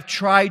silver. I have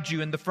tried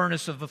you in the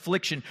furnace of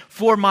affliction.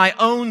 For my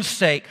own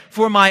sake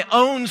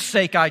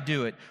I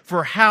do it.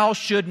 For how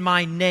should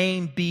my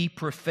name be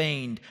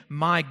profaned?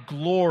 My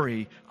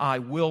glory I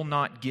will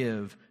not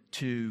give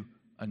to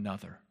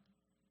another.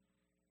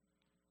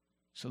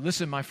 So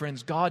listen, my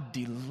friends, God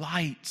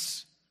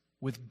delights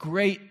with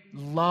great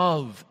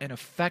love and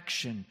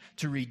affection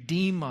to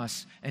redeem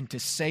us and to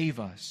save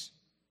us.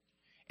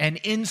 And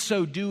in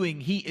so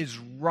doing, He is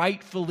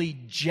rightfully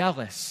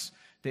jealous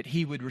that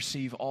He would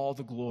receive all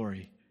the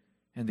glory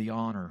and the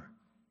honor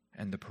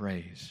and the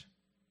praise.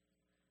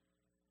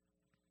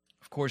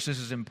 Of course, this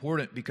is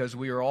important because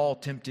we are all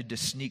tempted to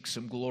sneak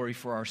some glory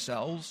for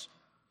ourselves,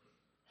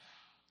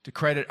 to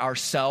credit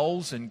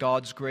ourselves in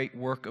God's great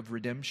work of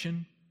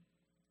redemption.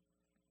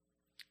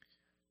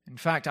 In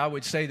fact, I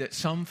would say that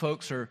some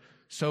folks are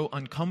so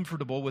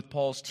uncomfortable with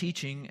Paul's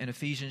teaching in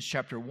Ephesians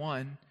chapter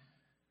 1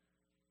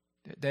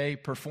 that they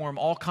perform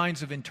all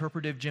kinds of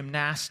interpretive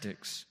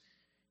gymnastics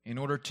in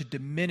order to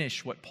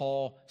diminish what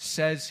Paul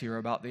says here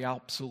about the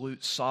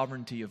absolute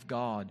sovereignty of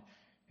God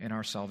in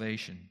our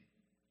salvation.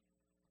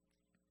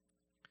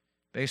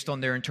 Based on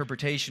their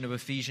interpretation of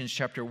Ephesians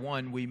chapter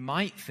 1, we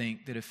might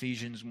think that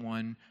Ephesians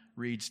 1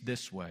 reads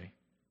this way,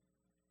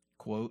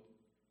 quote,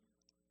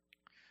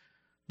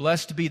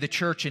 Blessed be the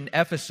church in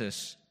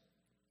Ephesus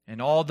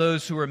and all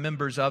those who are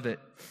members of it,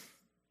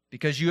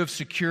 because you have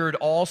secured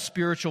all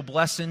spiritual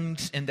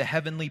blessings in the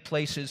heavenly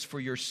places for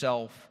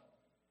yourself.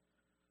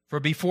 For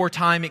before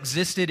time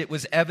existed, it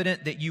was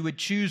evident that you would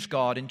choose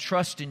God and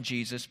trust in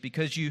Jesus.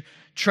 Because you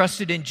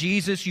trusted in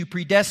Jesus, you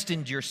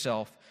predestined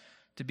yourself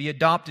to be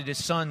adopted as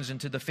sons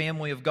into the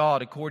family of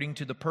God according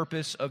to the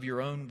purpose of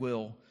your own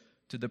will,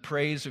 to the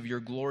praise of your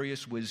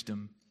glorious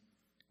wisdom,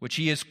 which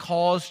has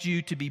caused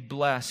you to be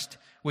blessed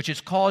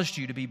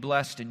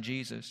in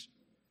Jesus.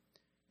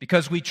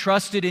 Because we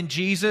trusted in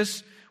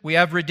Jesus, we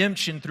have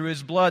redemption through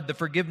His blood, the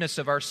forgiveness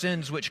of our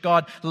sins, which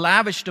God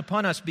lavished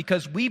upon us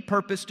because we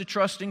purpose to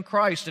trust in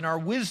Christ, and our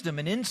wisdom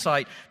and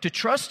insight to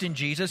trust in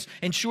Jesus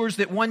ensures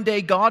that one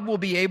day God will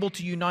be able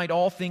to unite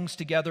all things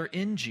together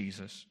in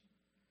Jesus.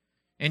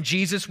 In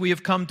Jesus we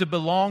have come to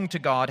belong to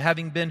God,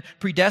 having been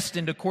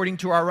predestined according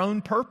to our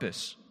own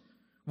purpose.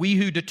 We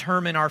who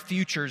determine our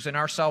futures and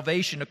our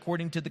salvation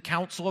according to the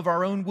counsel of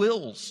our own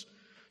wills,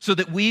 so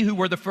that we who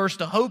were the first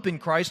to hope in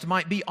Christ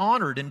might be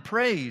honored and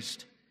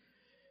praised.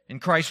 In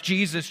Christ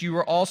Jesus, you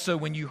were also,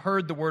 when you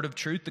heard the word of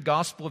truth, the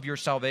gospel of your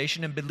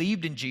salvation, and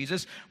believed in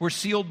Jesus, were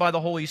sealed by the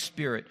Holy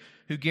Spirit,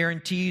 who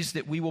guarantees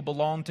that we will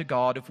belong to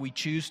God if we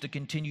choose to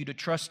continue to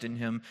trust in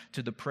Him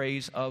to the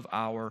praise of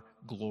our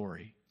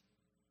glory.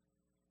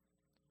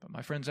 But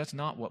my friends, that's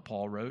not what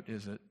Paul wrote,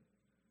 is it?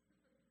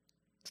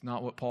 It's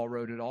not what Paul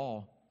wrote at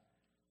all.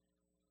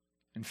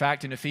 In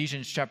fact, in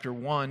Ephesians chapter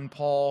 1,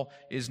 Paul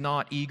is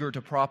not eager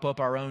to prop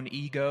up our own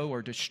ego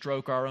or to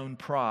stroke our own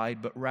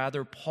pride, but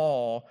rather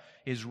Paul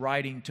is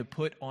writing to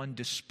put on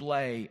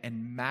display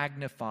and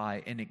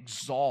magnify and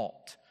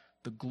exalt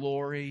the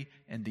glory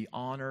and the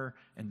honor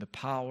and the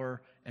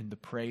power and the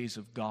praise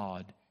of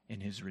God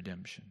in His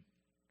redemption.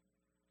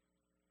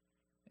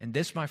 And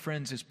this, my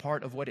friends, is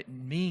part of what it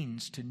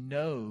means to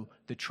know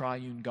the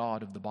triune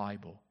God of the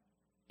Bible.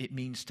 It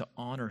means to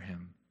honor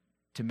Him,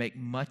 to make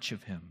much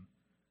of Him,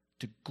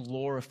 to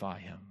glorify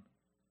Him,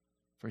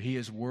 for He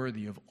is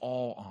worthy of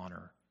all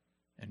honor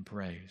and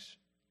praise.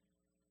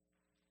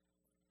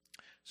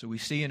 So we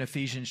see in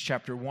Ephesians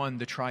chapter 1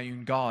 the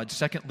triune God.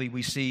 Secondly,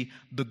 we see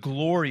the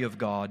glory of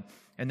God.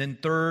 And then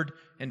third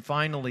and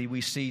finally,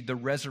 we see the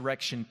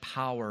resurrection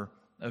power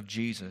of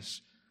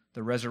Jesus.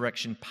 The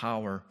resurrection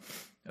power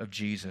of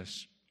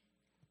Jesus.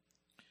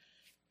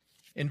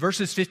 In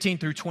verses 15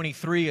 through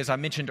 23, as I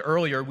mentioned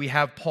earlier, we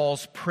have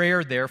Paul's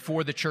prayer there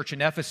for the church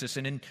in Ephesus.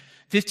 And in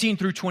 15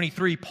 through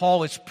 23,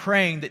 Paul is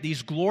praying that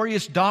these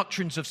glorious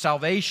doctrines of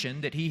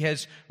salvation that he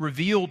has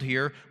revealed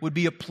here would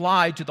be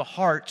applied to the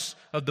hearts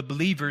of the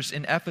believers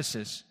in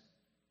Ephesus.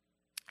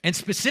 And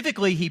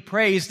specifically, he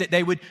prays that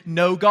they would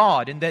know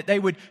God, and that they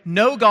would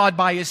know God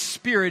by His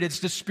Spirit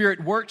as the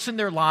Spirit works in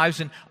their lives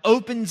and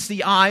opens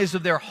the eyes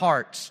of their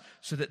hearts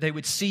so that they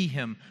would see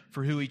Him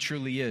for who He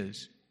truly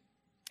is.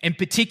 In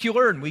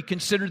particular, and we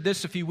considered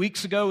this a few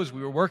weeks ago as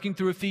we were working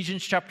through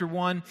Ephesians chapter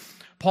 1,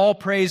 Paul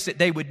prays that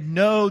they would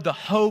know the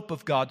hope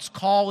of God's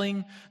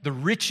calling, the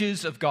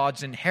riches of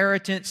God's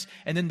inheritance,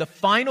 and then the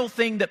final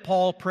thing that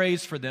Paul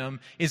prays for them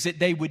is that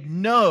they would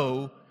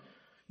know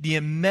the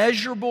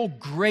immeasurable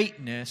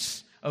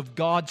greatness of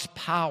God's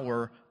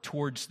power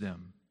towards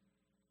them.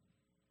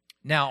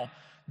 Now,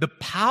 the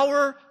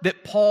power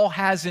that Paul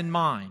has in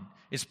mind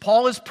is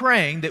Paul is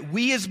praying that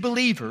we as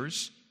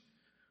believers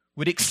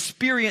would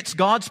experience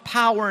God's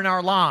power in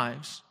our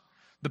lives.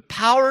 The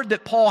power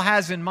that Paul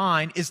has in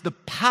mind is the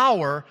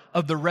power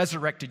of the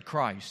resurrected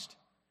Christ.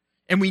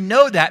 And we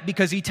know that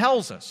because he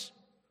tells us.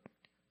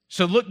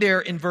 So look there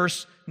in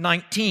verse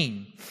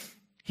 19.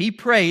 He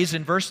prays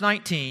in verse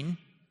 19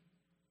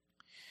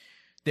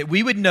 that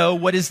we would know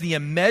what is the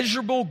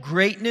immeasurable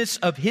greatness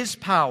of His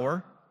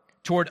power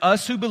toward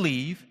us who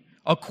believe,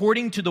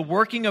 according to the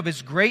working of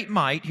His great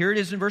might, here it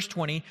is in verse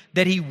 20,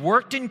 that He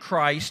worked in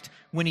Christ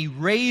when He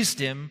raised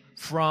Him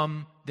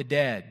from the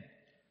dead.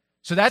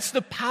 So that's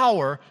the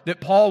power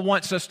that Paul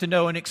wants us to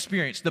know and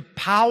experience. The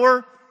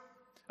power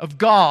of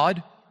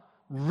God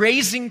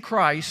raising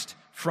Christ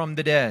from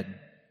the dead.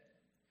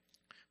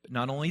 But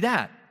not only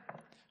that,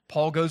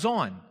 Paul goes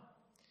on.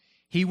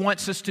 He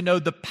wants us to know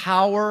the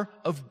power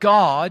of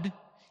God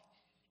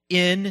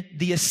in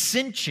the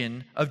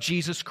ascension of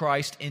Jesus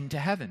Christ into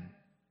heaven.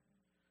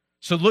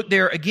 So look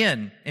there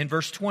again in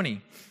verse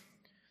 20.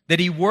 That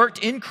He worked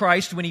in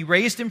Christ when He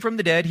raised Him from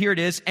the dead, here it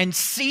is, and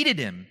seated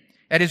Him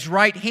at His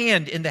right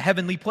hand in the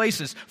heavenly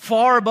places,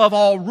 far above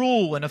all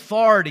rule and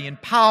authority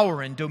and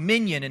power and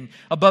dominion, and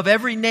above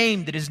every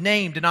name that is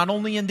named, and not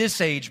only in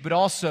this age, but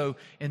also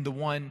in the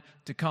one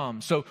to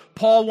come. So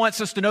Paul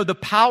wants us to know the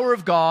power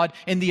of God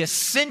in the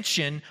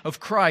ascension of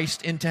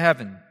Christ into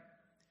heaven.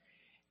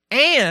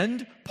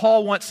 And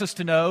Paul wants us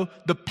to know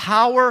the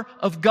power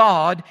of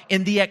God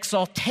in the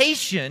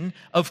exaltation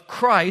of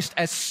Christ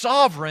as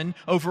sovereign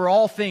over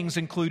all things,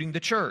 including the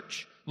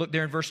church. Look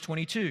there in verse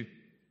 22.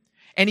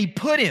 And He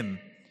put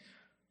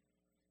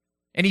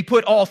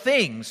all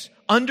things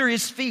under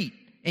His feet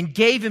and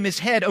gave Him His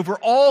head over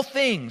all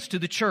things to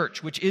the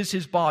church, which is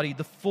His body,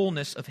 the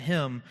fullness of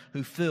Him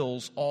who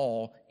fills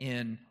all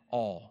in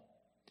all.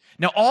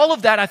 Now, all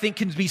of that, I think,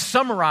 can be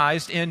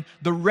summarized in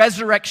the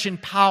resurrection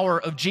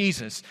power of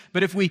Jesus.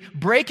 But if we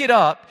break it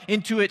up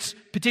into its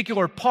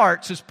particular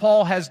parts, as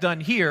Paul has done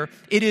here,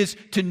 it is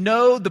to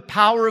know the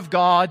power of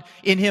God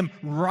in Him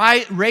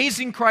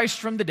raising Christ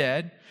from the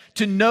dead,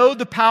 to know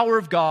the power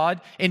of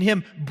God in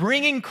Him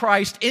bringing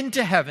Christ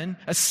into heaven,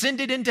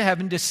 ascended into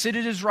heaven to sit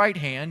at His right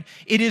hand.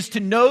 It is to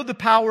know the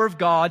power of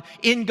God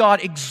in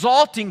God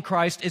exalting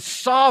Christ as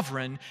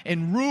sovereign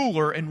and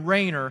ruler and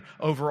reigner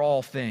over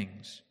all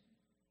things.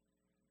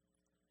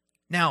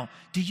 Now,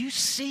 do you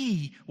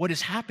see what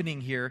is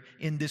happening here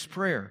in this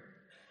prayer?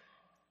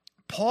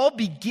 Paul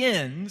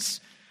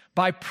begins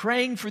by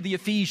praying for the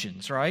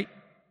Ephesians, right?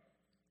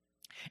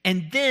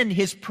 And then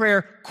his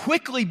prayer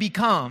quickly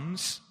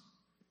becomes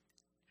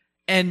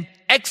an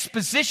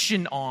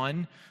exposition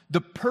on the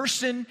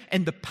person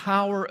and the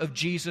power of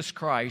Jesus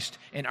Christ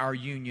and our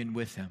union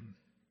with Him.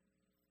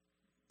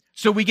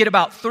 So we get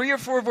about 3 or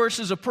 4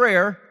 verses of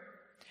prayer,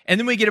 and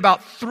then we get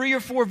about 3 or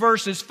 4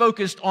 verses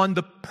focused on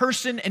the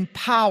person and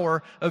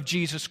power of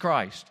Jesus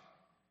Christ.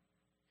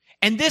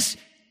 And this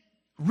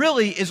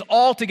really is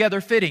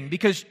altogether fitting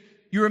because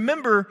you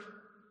remember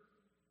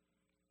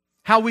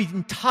how we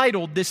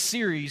entitled this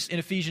series in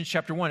Ephesians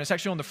chapter 1. It's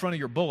actually on the front of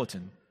your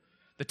bulletin.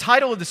 The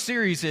title of the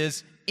series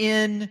is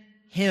In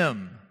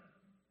Him.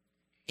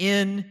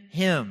 In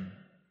Him.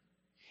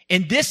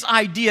 And this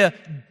idea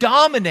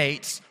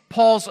dominates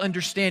Paul's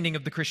understanding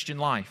of the Christian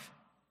life.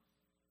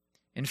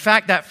 In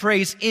fact, that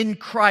phrase, in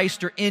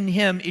Christ or in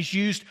Him, is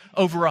used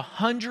over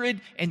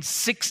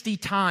 160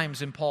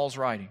 times in Paul's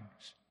writings.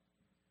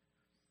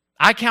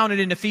 I counted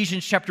in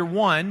Ephesians chapter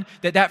 1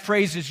 that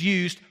phrase is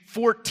used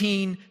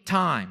 14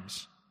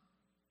 times.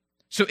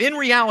 So in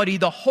reality,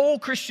 the whole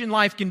Christian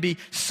life can be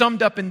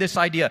summed up in this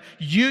idea.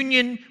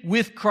 Union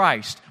with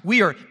Christ.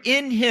 We are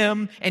in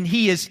Him and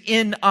He is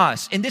in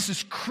us. And this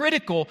is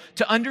critical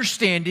to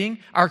understanding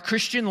our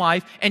Christian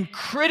life and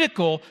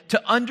critical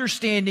to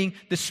understanding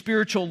the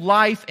spiritual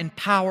life and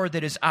power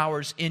that is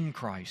ours in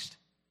Christ.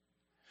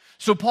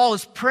 So Paul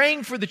is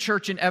praying for the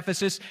church in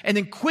Ephesus, and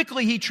then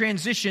quickly he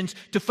transitions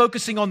to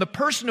focusing on the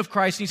person of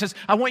Christ. And he says,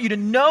 I want you to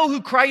know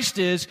who Christ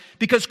is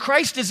because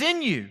Christ is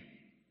in you.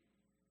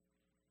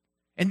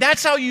 And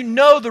that's how you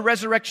know the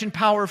resurrection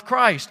power of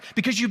Christ,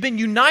 because you've been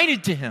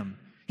united to Him.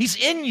 He's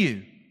in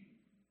you.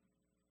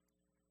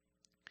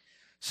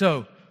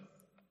 So,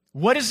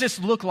 what does this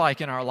look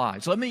like in our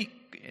lives? Let me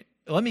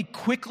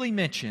quickly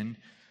mention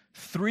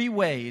 3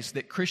 ways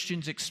that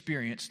Christians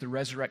experience the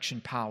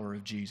resurrection power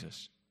of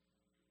Jesus.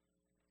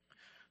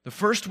 The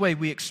first way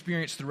we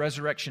experience the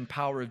resurrection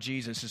power of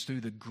Jesus is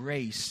through the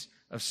grace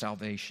of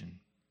salvation.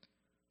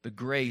 The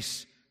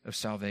grace of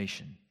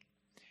salvation.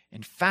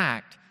 In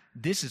fact,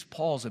 this is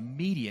Paul's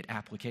immediate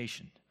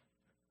application.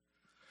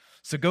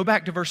 So go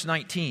back to verse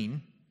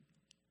 19.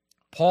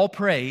 Paul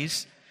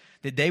prays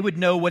that they would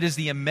know what is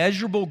the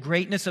immeasurable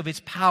greatness of His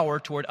power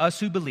toward us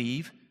who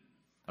believe,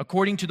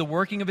 according to the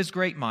working of His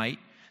great might,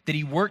 that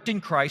He worked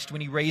in Christ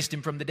when He raised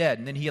Him from the dead.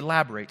 And then he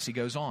elaborates, he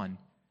goes on.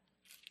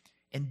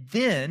 And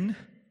then,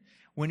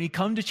 when we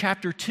come to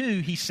chapter 2,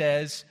 he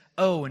says,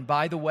 oh, and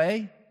by the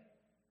way,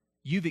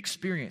 you've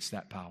experienced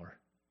that power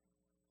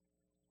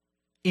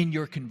in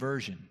your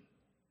conversion.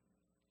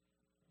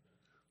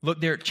 Look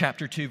there at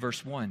chapter 2,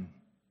 verse 1.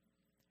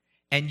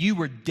 And you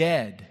were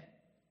dead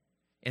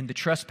in the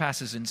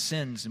trespasses and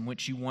sins in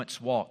which you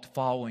once walked,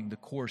 following the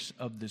course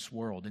of this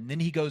world. And then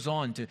he goes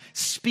on to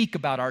speak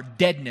about our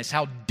deadness,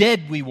 how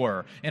dead we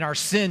were in our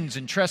sins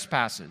and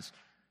trespasses,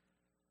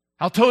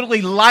 how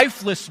totally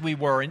lifeless we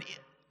were and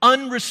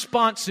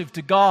unresponsive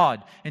to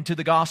God and to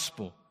the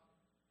gospel.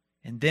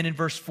 And then in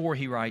verse 4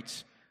 he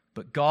writes,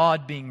 but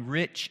God, being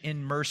rich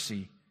in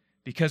mercy,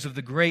 because of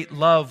the great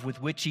love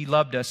with which He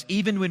loved us,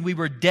 even when we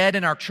were dead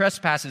in our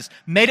trespasses,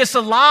 made us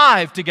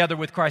alive together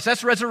with Christ.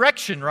 That's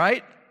resurrection,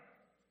 right?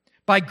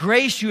 By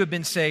grace you have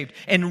been saved,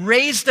 and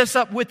raised us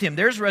up with Him.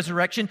 There's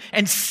resurrection.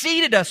 And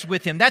seated us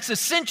with Him. That's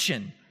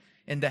ascension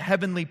in the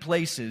heavenly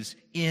places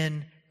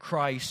in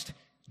Christ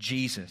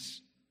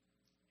Jesus.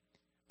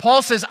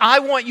 Paul says,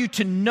 I want you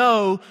to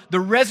know the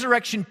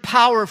resurrection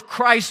power of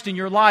Christ in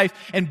your life.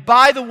 And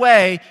by the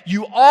way,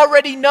 you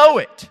already know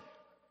it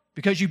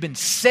because you've been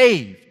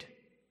saved.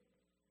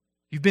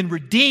 You've been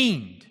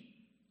redeemed.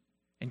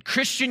 And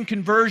Christian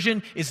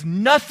conversion is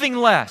nothing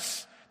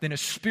less than a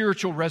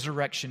spiritual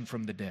resurrection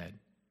from the dead.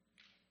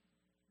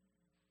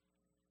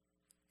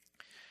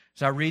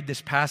 As I read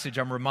this passage,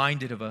 I'm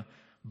reminded of a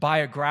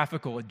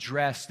biographical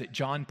address that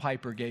John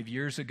Piper gave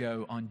years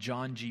ago on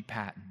John G.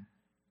 Paton.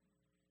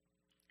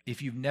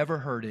 If you've never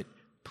heard it,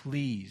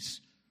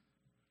 please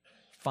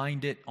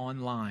find it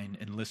online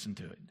and listen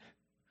to it.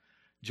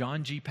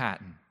 John G.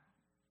 Paton.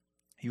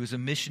 He was a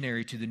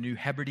missionary to the New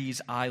Hebrides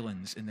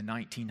Islands in the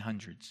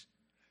 1900s,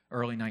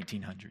 early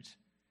 1900s.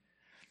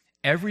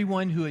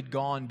 Everyone who had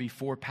gone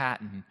before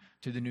Paton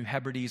to the New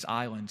Hebrides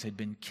Islands had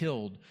been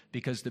killed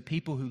because the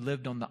people who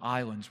lived on the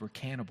islands were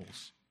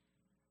cannibals.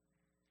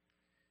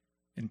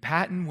 And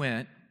Paton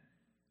went,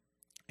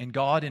 and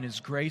God in His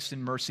grace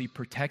and mercy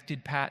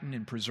protected Paton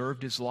and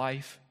preserved his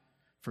life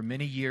for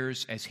many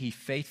years as he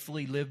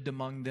faithfully lived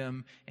among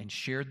them and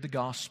shared the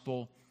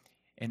gospel.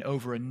 And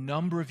over a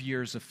number of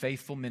years of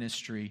faithful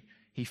ministry,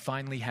 he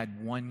finally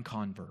had one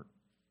convert.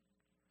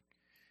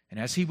 And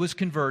as he was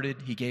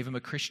converted, he gave him a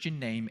Christian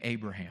name,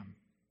 Abraham.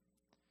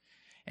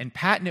 And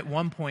Paton at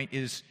one point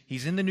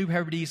he's in the New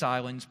Hebrides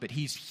Islands, but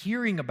he's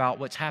hearing about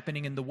what's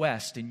happening in the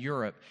West, in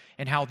Europe,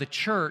 and how the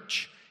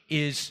church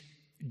is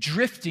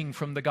drifting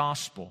from the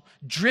gospel,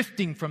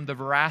 drifting from the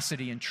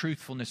veracity and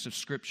truthfulness of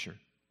Scripture.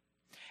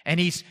 And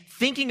he's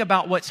thinking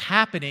about what's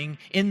happening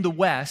in the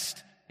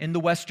West, in the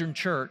Western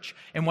church,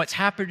 and what's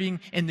happening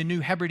in the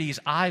New Hebrides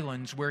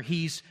Islands where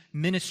he's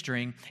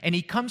ministering. And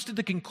he comes to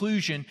the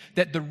conclusion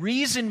that the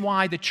reason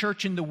why the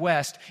church in the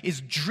West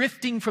is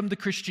drifting from the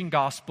Christian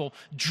gospel,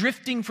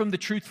 drifting from the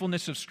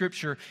truthfulness of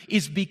Scripture,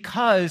 is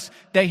because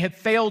they have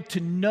failed to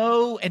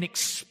know and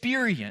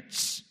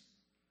experience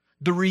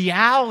the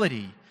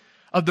reality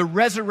of the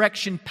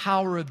resurrection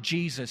power of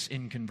Jesus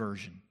in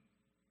conversion.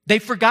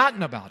 They've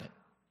forgotten about it.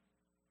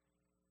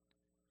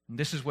 And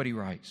this is what he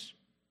writes.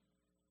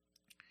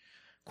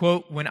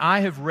 Quote, when I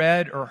have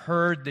read or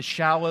heard the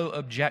shallow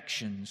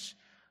objections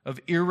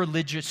of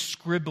irreligious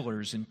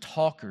scribblers and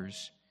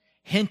talkers,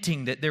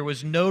 hinting that there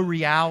was no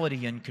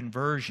reality in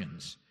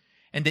conversions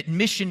and that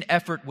mission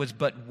effort was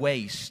but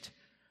waste,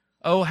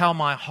 oh, how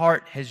my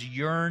heart has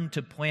yearned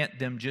to plant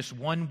them just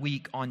 1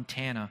 week on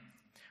Tanna,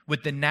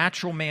 with the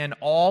natural man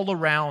all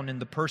around in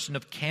the person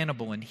of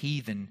cannibal and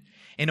heathen,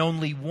 and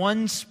only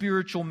one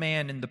spiritual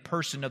man in the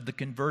person of the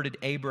converted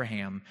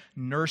Abraham,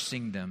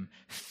 nursing them,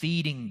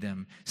 feeding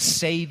them,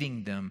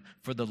 saving them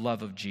for the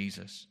love of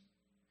Jesus.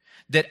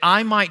 That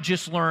I might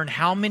just learn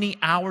how many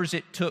hours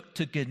it took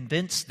to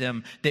convince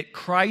them that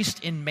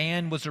Christ in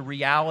man was a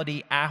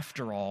reality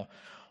after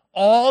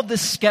all the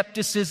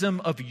skepticism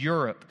of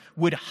Europe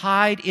would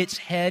hide its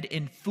head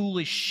in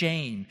foolish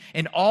shame,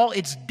 and all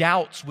its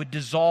doubts would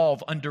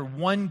dissolve under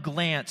one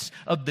glance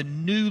of the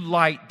new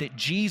light that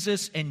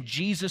Jesus and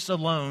Jesus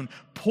alone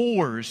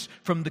pours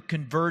from the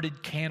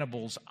converted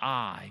cannibal's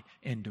eye.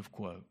 End of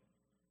quote.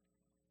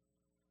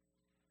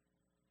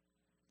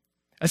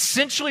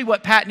 Essentially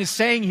what Paton is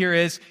saying here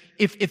is,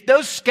 if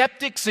those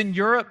skeptics in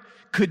Europe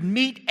could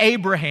meet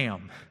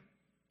Abraham,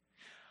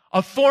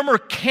 a former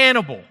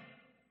cannibal,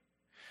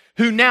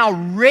 who now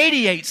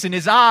radiates in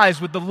his eyes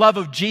with the love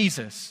of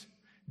Jesus,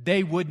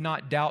 they would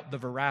not doubt the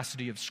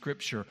veracity of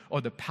Scripture or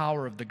the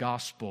power of the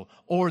gospel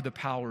or the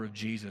power of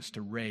Jesus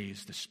to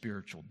raise the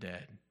spiritual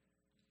dead.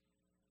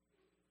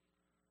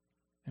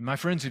 And my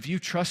friends, if you've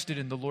trusted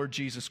in the Lord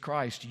Jesus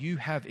Christ, you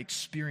have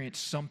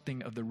experienced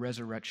something of the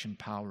resurrection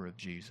power of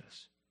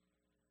Jesus.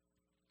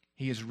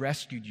 He has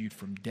rescued you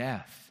from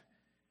death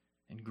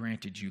and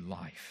granted you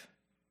life.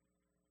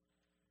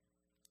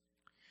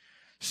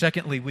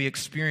 Secondly, we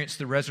experience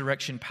the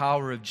resurrection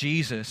power of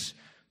Jesus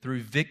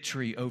through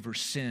victory over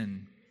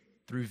sin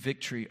through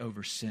victory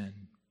over sin.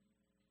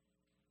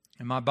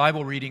 In my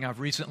Bible reading, I've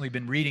recently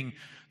been reading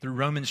through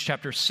Romans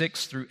chapter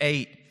 6 through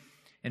 8.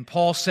 And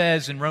Paul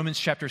says in Romans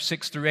chapter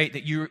 6 through 8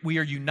 that we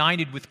are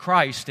united with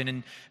Christ. And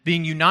in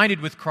being united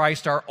with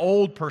Christ, our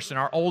old person,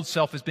 our old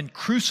self has been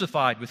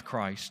crucified with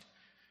Christ,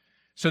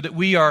 so that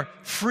we are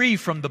free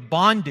from the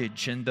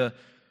bondage and the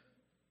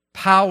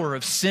power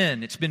of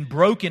sin. It's been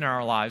broken in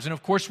our lives. And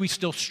of course, we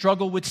still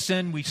struggle with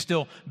sin. We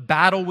still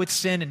battle with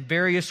sin in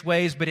various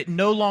ways, but it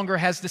no longer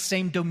has the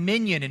same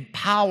dominion and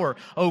power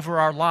over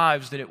our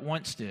lives that it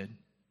once did.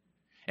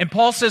 And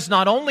Paul says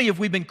not only have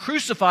we been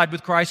crucified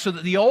with Christ so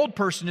that the old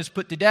person is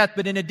put to death,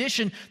 but in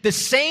addition, the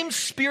same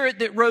Spirit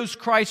that rose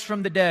Christ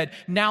from the dead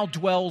now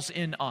dwells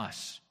in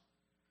us,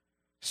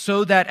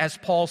 so that, as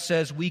Paul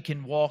says, we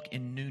can walk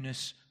in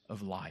newness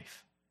of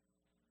life.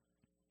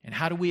 And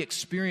how do we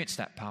experience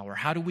that power?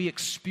 How do we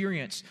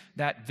experience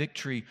that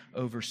victory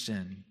over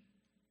sin?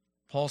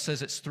 Paul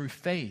says it's through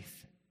faith.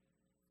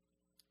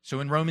 So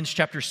in Romans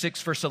chapter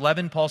 6, verse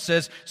 11, Paul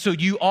says, "So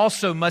you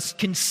also must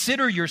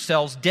consider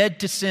yourselves dead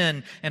to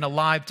sin and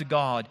alive to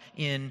God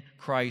in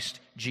Christ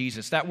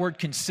Jesus." That word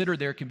consider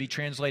there can be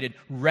translated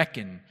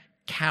reckon,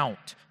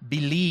 count,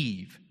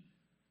 believe.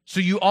 So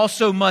you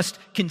also must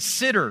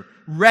consider,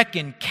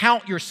 reckon,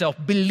 count yourself,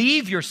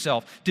 believe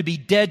yourself to be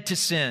dead to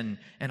sin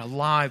and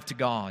alive to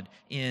God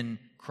in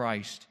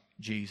Christ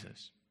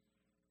Jesus.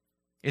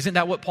 Isn't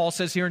that what Paul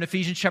says here in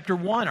Ephesians chapter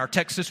 1, our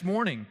text this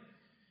morning?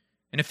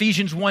 In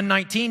Ephesians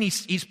 1:19,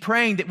 he's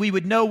praying that we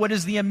would know what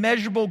is the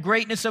immeasurable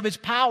greatness of His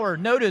power.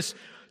 Notice,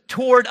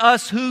 toward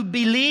us who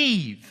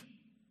believe.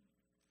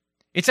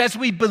 It's as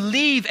we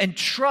believe and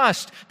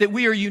trust that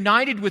we are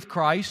united with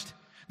Christ,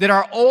 that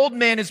our old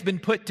man has been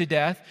put to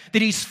death,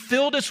 that He's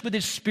filled us with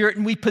His Spirit,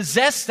 and we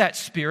possess that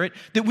Spirit,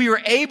 that we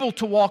are able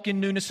to walk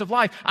in newness of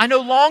life. I no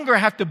longer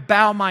have to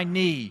bow my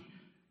knee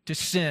to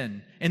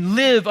sin and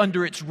live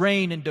under its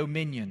reign and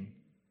dominion.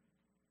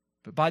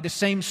 But by the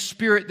same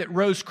Spirit that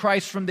rose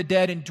Christ from the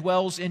dead and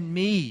dwells in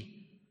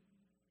me,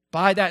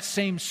 by that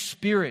same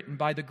Spirit and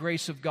by the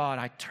grace of God,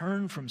 I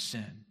turn from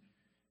sin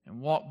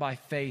and walk by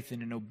faith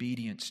and in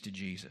obedience to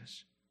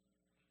Jesus.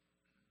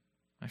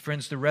 My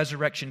friends, the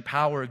resurrection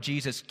power of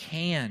Jesus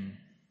can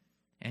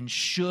and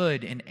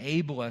should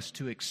enable us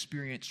to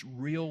experience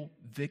real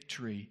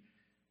victory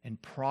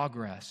and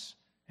progress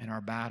in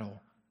our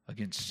battle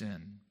against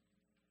sin.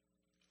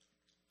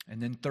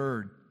 And then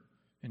third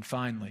and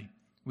finally,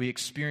 we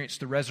experience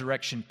the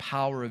resurrection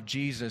power of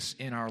Jesus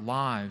in our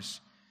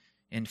lives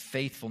in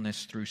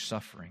faithfulness through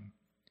suffering.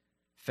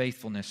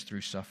 Faithfulness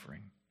through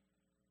suffering.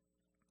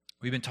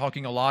 We've been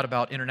talking a lot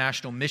about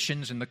international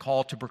missions and the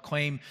call to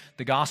proclaim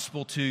the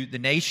gospel to the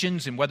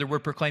nations, and whether we're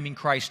proclaiming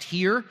Christ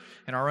here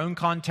in our own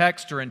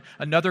context or in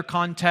another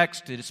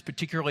context that is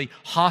particularly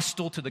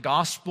hostile to the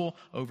gospel,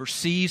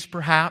 overseas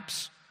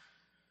perhaps.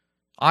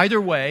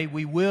 Either way,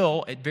 we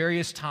will at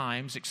various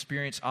times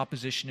experience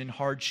opposition and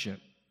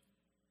hardship.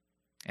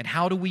 And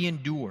how do we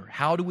endure?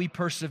 How do we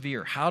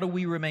persevere? How do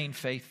we remain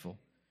faithful?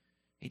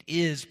 It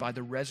is by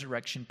the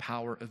resurrection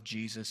power of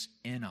Jesus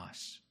in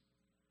us.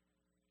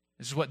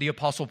 This is what the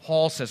Apostle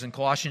Paul says in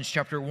Colossians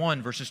chapter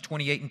 1, verses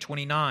 28 and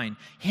 29.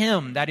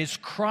 Him, that is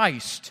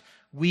Christ,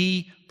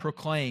 we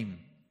proclaim,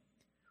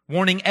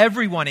 warning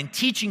everyone and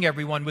teaching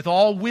everyone with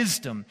all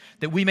wisdom,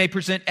 that we may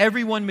present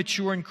everyone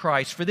mature in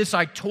Christ. For this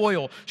I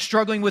toil,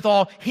 struggling with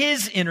all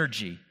His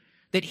energy,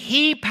 that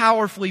He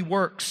powerfully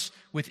works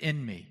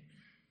within me.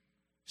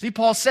 See,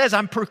 Paul says,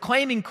 I'm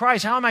proclaiming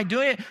Christ. How am I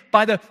doing it?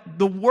 By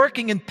the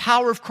working and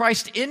power of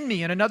Christ in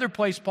me. In another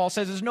place, Paul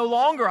says, it's no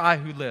longer I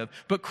who live,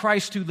 but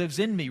Christ who lives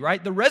in me,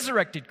 right? The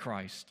resurrected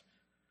Christ.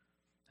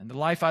 And the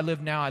life I live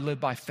now, I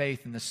live by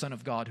faith in the Son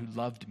of God who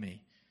loved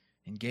me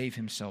and gave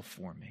Himself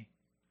for me.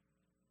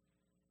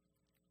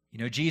 You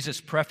know,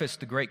 Jesus prefaced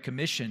the Great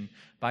Commission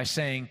by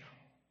saying,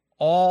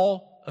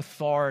 all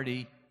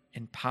authority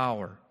and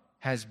power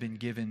has been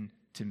given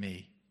to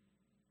me.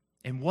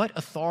 And what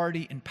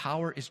authority and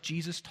power is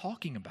Jesus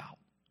talking about?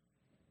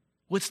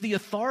 Well, it's the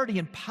authority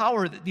and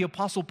power that the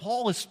Apostle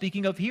Paul is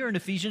speaking of here in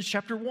Ephesians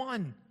chapter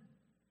 1.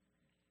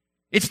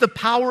 It's the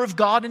power of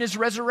God in His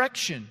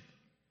resurrection.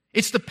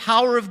 It's the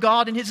power of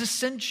God in His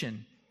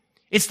ascension.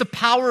 It's the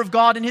power of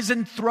God in His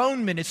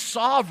enthronement as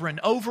sovereign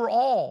over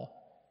all.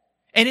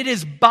 And it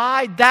is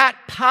by that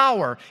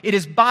power, it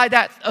is by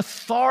that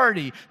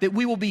authority that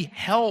we will be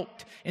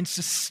helped and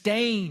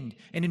sustained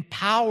and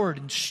empowered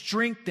and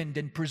strengthened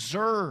and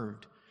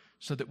preserved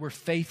so that we're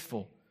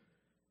faithful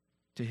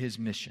to His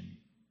mission.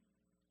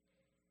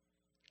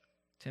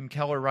 Tim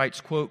Keller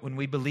writes, quote, when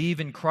we believe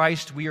in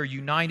Christ, we are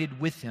united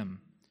with Him,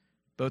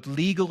 both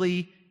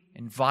legally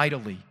and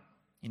vitally,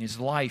 in His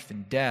life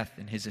and death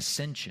and His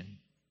ascension.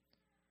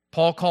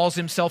 Paul calls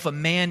himself a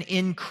man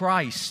in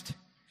Christ.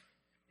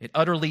 It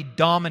utterly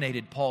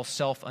dominated Paul's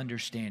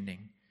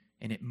self-understanding,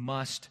 and it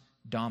must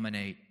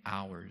dominate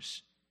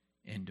ours.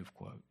 End of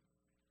quote.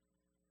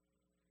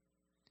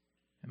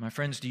 And my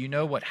friends, do you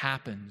know what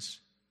happens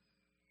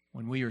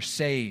when we are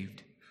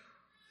saved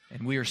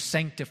and we are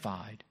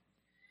sanctified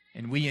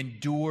and we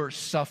endure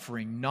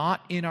suffering,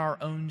 not in our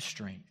own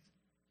strength,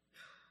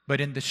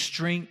 but in the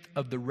strength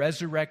of the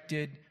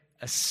resurrected,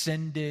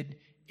 ascended,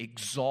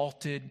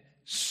 exalted,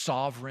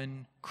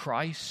 sovereign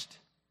Christ.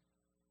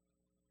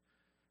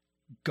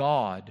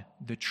 God,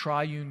 the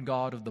triune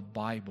God of the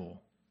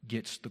Bible,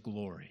 gets the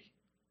glory,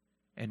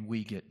 and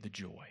we get the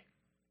joy.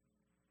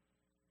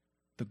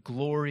 The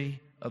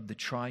glory of the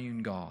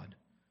triune God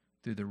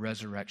through the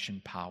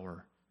resurrection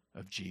power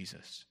of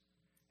Jesus.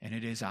 And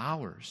it is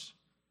ours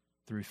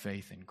through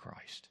faith in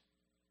Christ.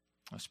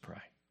 Let's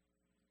pray.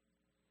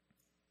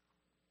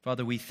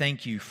 Father, we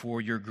thank you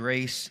for your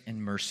grace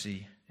and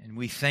mercy, and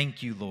we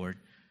thank you, Lord,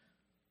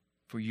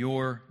 for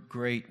your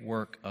great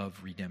work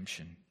of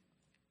redemption.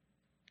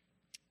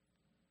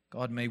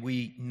 God, may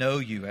we know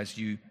you as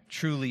you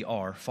truly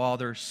are,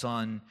 Father,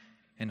 Son,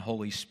 and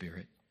Holy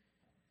Spirit.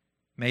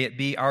 May it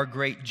be our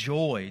great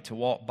joy to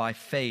walk by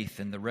faith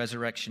in the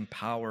resurrection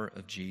power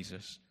of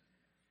Jesus.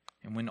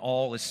 And when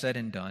all is said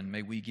and done,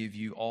 may we give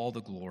you all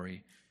the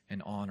glory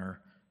and honor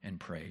and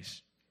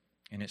praise.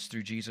 And it's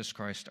through Jesus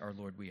Christ our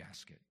Lord we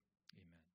ask it.